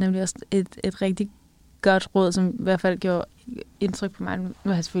 der var nemlig også et rigtig godt råd, som i hvert fald gjorde indtryk på mig. Nu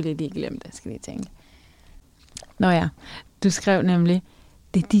har jeg selvfølgelig lige glemt det, skal lige tænke. Nå ja, du skrev nemlig,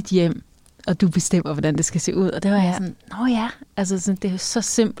 det er dit hjem, og du bestemmer, hvordan det skal se ud. Og det var jeg sådan, nå ja, altså sådan, det er jo så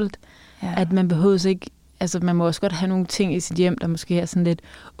simpelt, at man behøver ikke, altså man må også godt have nogle ting i sit hjem, der måske er sådan lidt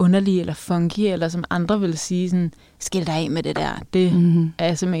underlige eller funky, eller som andre vil sige sådan, skil dig af med det der. Det er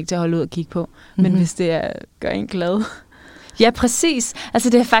jeg simpelthen ikke til at holde ud og kigge på. Men hvis det gør en glad. Ja, præcis. Altså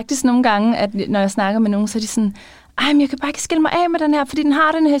det er faktisk nogle gange, at når jeg snakker med nogen, så er de sådan, ej, men jeg kan bare ikke skille mig af med den her, fordi den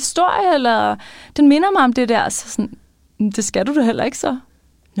har den her historie, eller den minder mig om det der. Så sådan, det skal du da heller ikke så.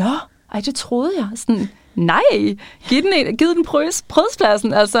 Nå, ej, det troede jeg. Sådan, nej, giv den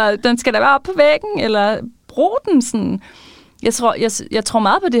prøvespladsen. Altså, den skal da være oppe på væggen, eller brug den sådan. Jeg tror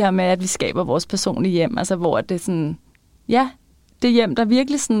meget på det her med, at vi skaber vores personlige hjem, altså hvor det er sådan, ja, det hjem, der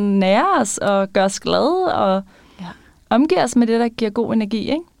virkelig sådan nærer os og gør os glade og omgiver os med det, der giver god energi,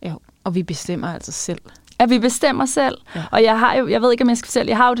 ikke? Jo, og vi bestemmer altså selv. At vi bestemmer selv. Ja. Og jeg ved ikke, om jeg skal fortælle,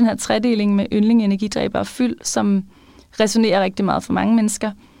 jeg har jo den her tredeling med yndling, energidræber og fyld, som resonerer rigtig meget for mange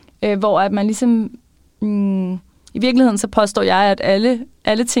mennesker, hvor at man ligesom, i virkeligheden så påstår jeg, at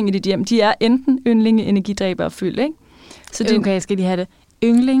alle ting i dit hjem, de er enten yndling, energidræber og fyld, ikke? Så det, okay, jeg skal lige have det.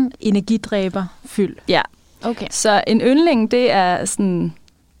 Yndling, energidræber, fyld. Ja. Okay. Så en yndling, det er sådan,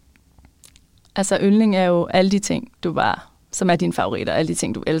 altså yndling er jo alle de ting, som er dine favoritter, alle de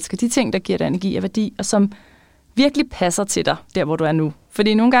ting, du elsker. De ting, der giver dig energi og værdi, og som virkelig passer til dig, der hvor du er nu.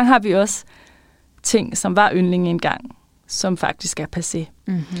 Fordi nogle gange har vi også ting, som var yndling engang, som faktisk er passé.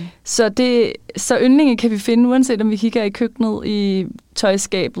 Mm-hmm. Så yndlinge kan vi finde, uanset om vi kigger i køkkenet, i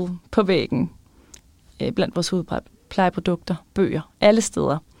tøjskabet, på væggen, blandt vores hudplejeprodukter, bøger, alle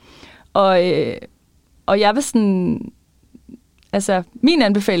steder. Og jeg vil sådan, altså min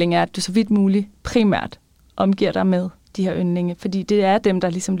anbefaling er, at du så vidt muligt primært omgiver dig med de her yndlinge, fordi det er dem, der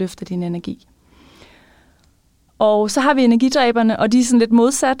ligesom løfter din energi. Og så har vi energidræberne, og de er sådan lidt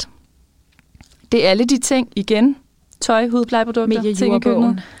modsat. Det er alle de ting, igen, tøj, hudplejeprodukter, ting i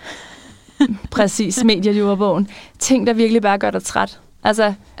køkkenet. Præcis, mediejordbogen. Ting, der virkelig bare gør dig træt.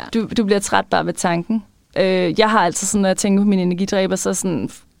 Altså, du bliver træt bare ved tanken. Jeg har altid sådan, når jeg tænker på mine energidræber, så sådan,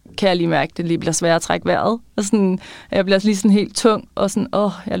 kan jeg lige mærke, at det lige bliver svært at trække vejret. Og sådan, jeg bliver lige sådan helt tung, og sådan,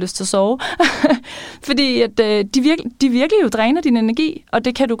 jeg har lyst til at sove. Fordi at, de virkelig jo dræner din energi, og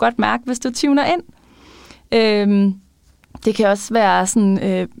det kan du godt mærke, hvis du tuner ind. Det kan også være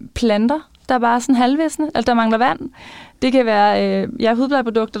sådan planter, der er bare sådan halvvæsne, eller der mangler vand. Det kan være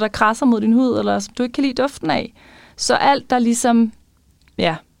hudplejeprodukter, der krasser mod din hud, eller som du ikke kan lide duften af. Så alt, der ligesom,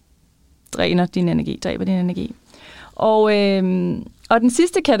 dræber din energi. Og den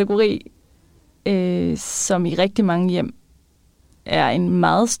sidste kategori, som i rigtig mange hjem er en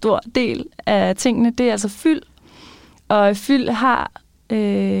meget stor del af tingene, det er altså fyld. Og fyld har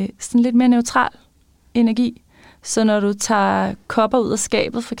sådan lidt mere neutral energi. Så når du tager kopper ud af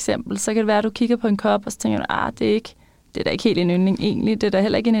skabet, for eksempel, så kan det være, at du kigger på en kop, og så tænker du, det er da ikke helt en yndling egentlig. Det er da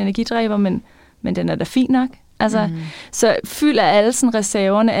heller ikke en energidræber, men den er da fin nok. Altså, så fyld af alle sådan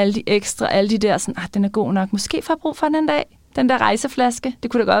reserverne, alle de ekstra, alle de der sådan, den er god nok. Måske får jeg brug for den en dag. Den der rejseflaske,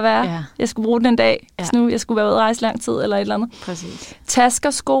 det kunne da godt være. Ja. Jeg skulle bruge den en dag, hvis nu jeg skulle være ude at rejse lang tid, eller et eller andet. Præcis. Tasker,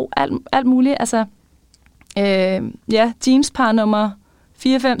 sko, alt muligt. Altså, jeanspar nummer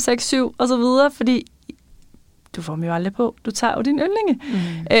 4, 5, 6, 7 og så videre, fordi du får dem jo aldrig på. Du tager jo din yndlinge.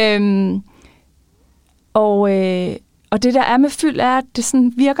 Og det der er med fyld, er, at det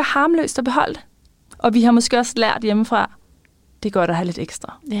sådan virker harmløst at beholde det. Og vi har måske også lært hjemmefra, det er godt at have lidt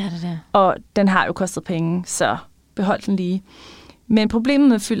ekstra. Ja, det der. Og den har jo kostet penge, så behold den lige. Men problemet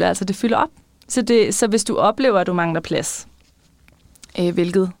med fyld er altså, det fylder op. Så hvis du oplever, at du mangler plads,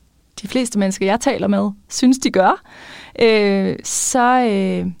 hvilket de fleste mennesker, jeg taler med, synes, de gør, så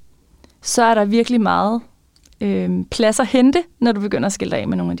er der virkelig meget plads at hente, når du begynder at skille af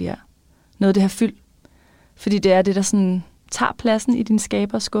med nogle af de her. Noget af det her fyld. Fordi det er det, der sådan tager pladsen i dine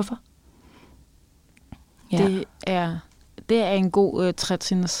skaber og skuffer. Ja. Det er en god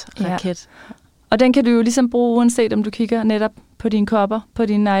trætrins raket. Ja. Og den kan du jo ligesom bruge, uanset om du kigger netop på dine kopper, på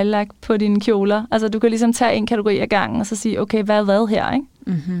din nejlak, på dine kjoler. Altså du kan ligesom tage en kategori af gangen, og så sige, okay, hvad er hvad her, ikke?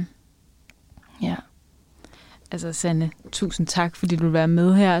 Mm-hmm. Ja. Altså Sanne, tusind tak, fordi du ville være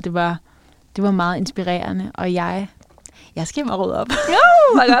med her. Det var meget inspirerende, og jeg skal hjem og rydde op.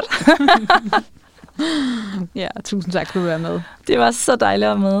 Jo, hvor godt. Ja, tusind tak, fordi du være med. Det var så dejligt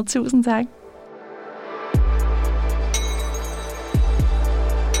at være med. Tusind tak.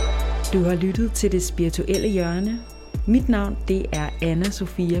 Du har lyttet til Det Spirituelle Hjørne. Mit navn, det er Anna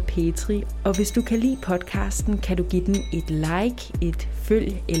Sofia Petri, og hvis du kan lide podcasten, kan du give den et like, et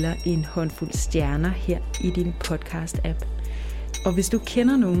følg eller en håndfuld stjerner her i din podcast-app. Og hvis du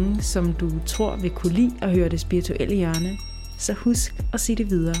kender nogen, som du tror vil kunne lide at høre Det Spirituelle Hjørne, så husk at sige det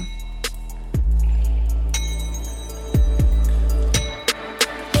videre.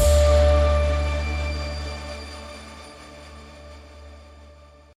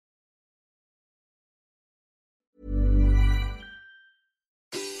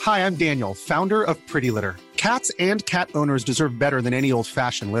 Hi, I'm Daniel, founder of Pretty Litter. Cats and cat owners deserve better than any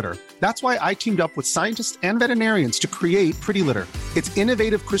old-fashioned litter. That's why I teamed up with scientists and veterinarians to create Pretty Litter. Its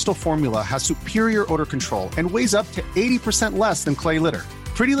innovative crystal formula has superior odor control and weighs up to 80% less than clay litter.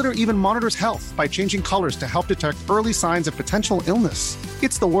 Pretty Litter even monitors health by changing colors to help detect early signs of potential illness.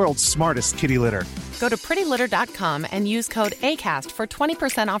 It's the world's smartest kitty litter. Go to prettylitter.com and use code ACAST for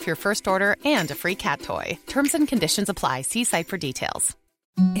 20% off your first order and a free cat toy. Terms and conditions apply. See site for details.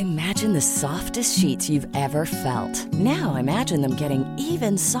 Imagine the softest sheets you've ever felt. Now imagine them getting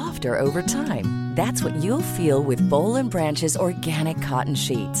even softer over time. That's what you'll feel with Boll & Branch's organic cotton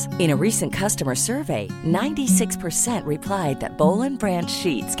sheets. In a recent customer survey, 96% replied that Boll & Branch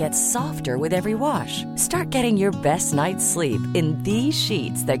sheets get softer with every wash. Start getting your best night's sleep in these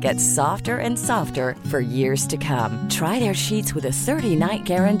sheets that get softer and softer for years to come. Try their sheets with a 30-night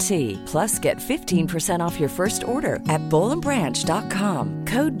guarantee. Plus, get 15% off your first order at bollandbranch.com.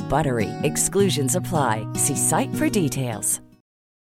 Code BUTTERY. Exclusions apply. See site for details.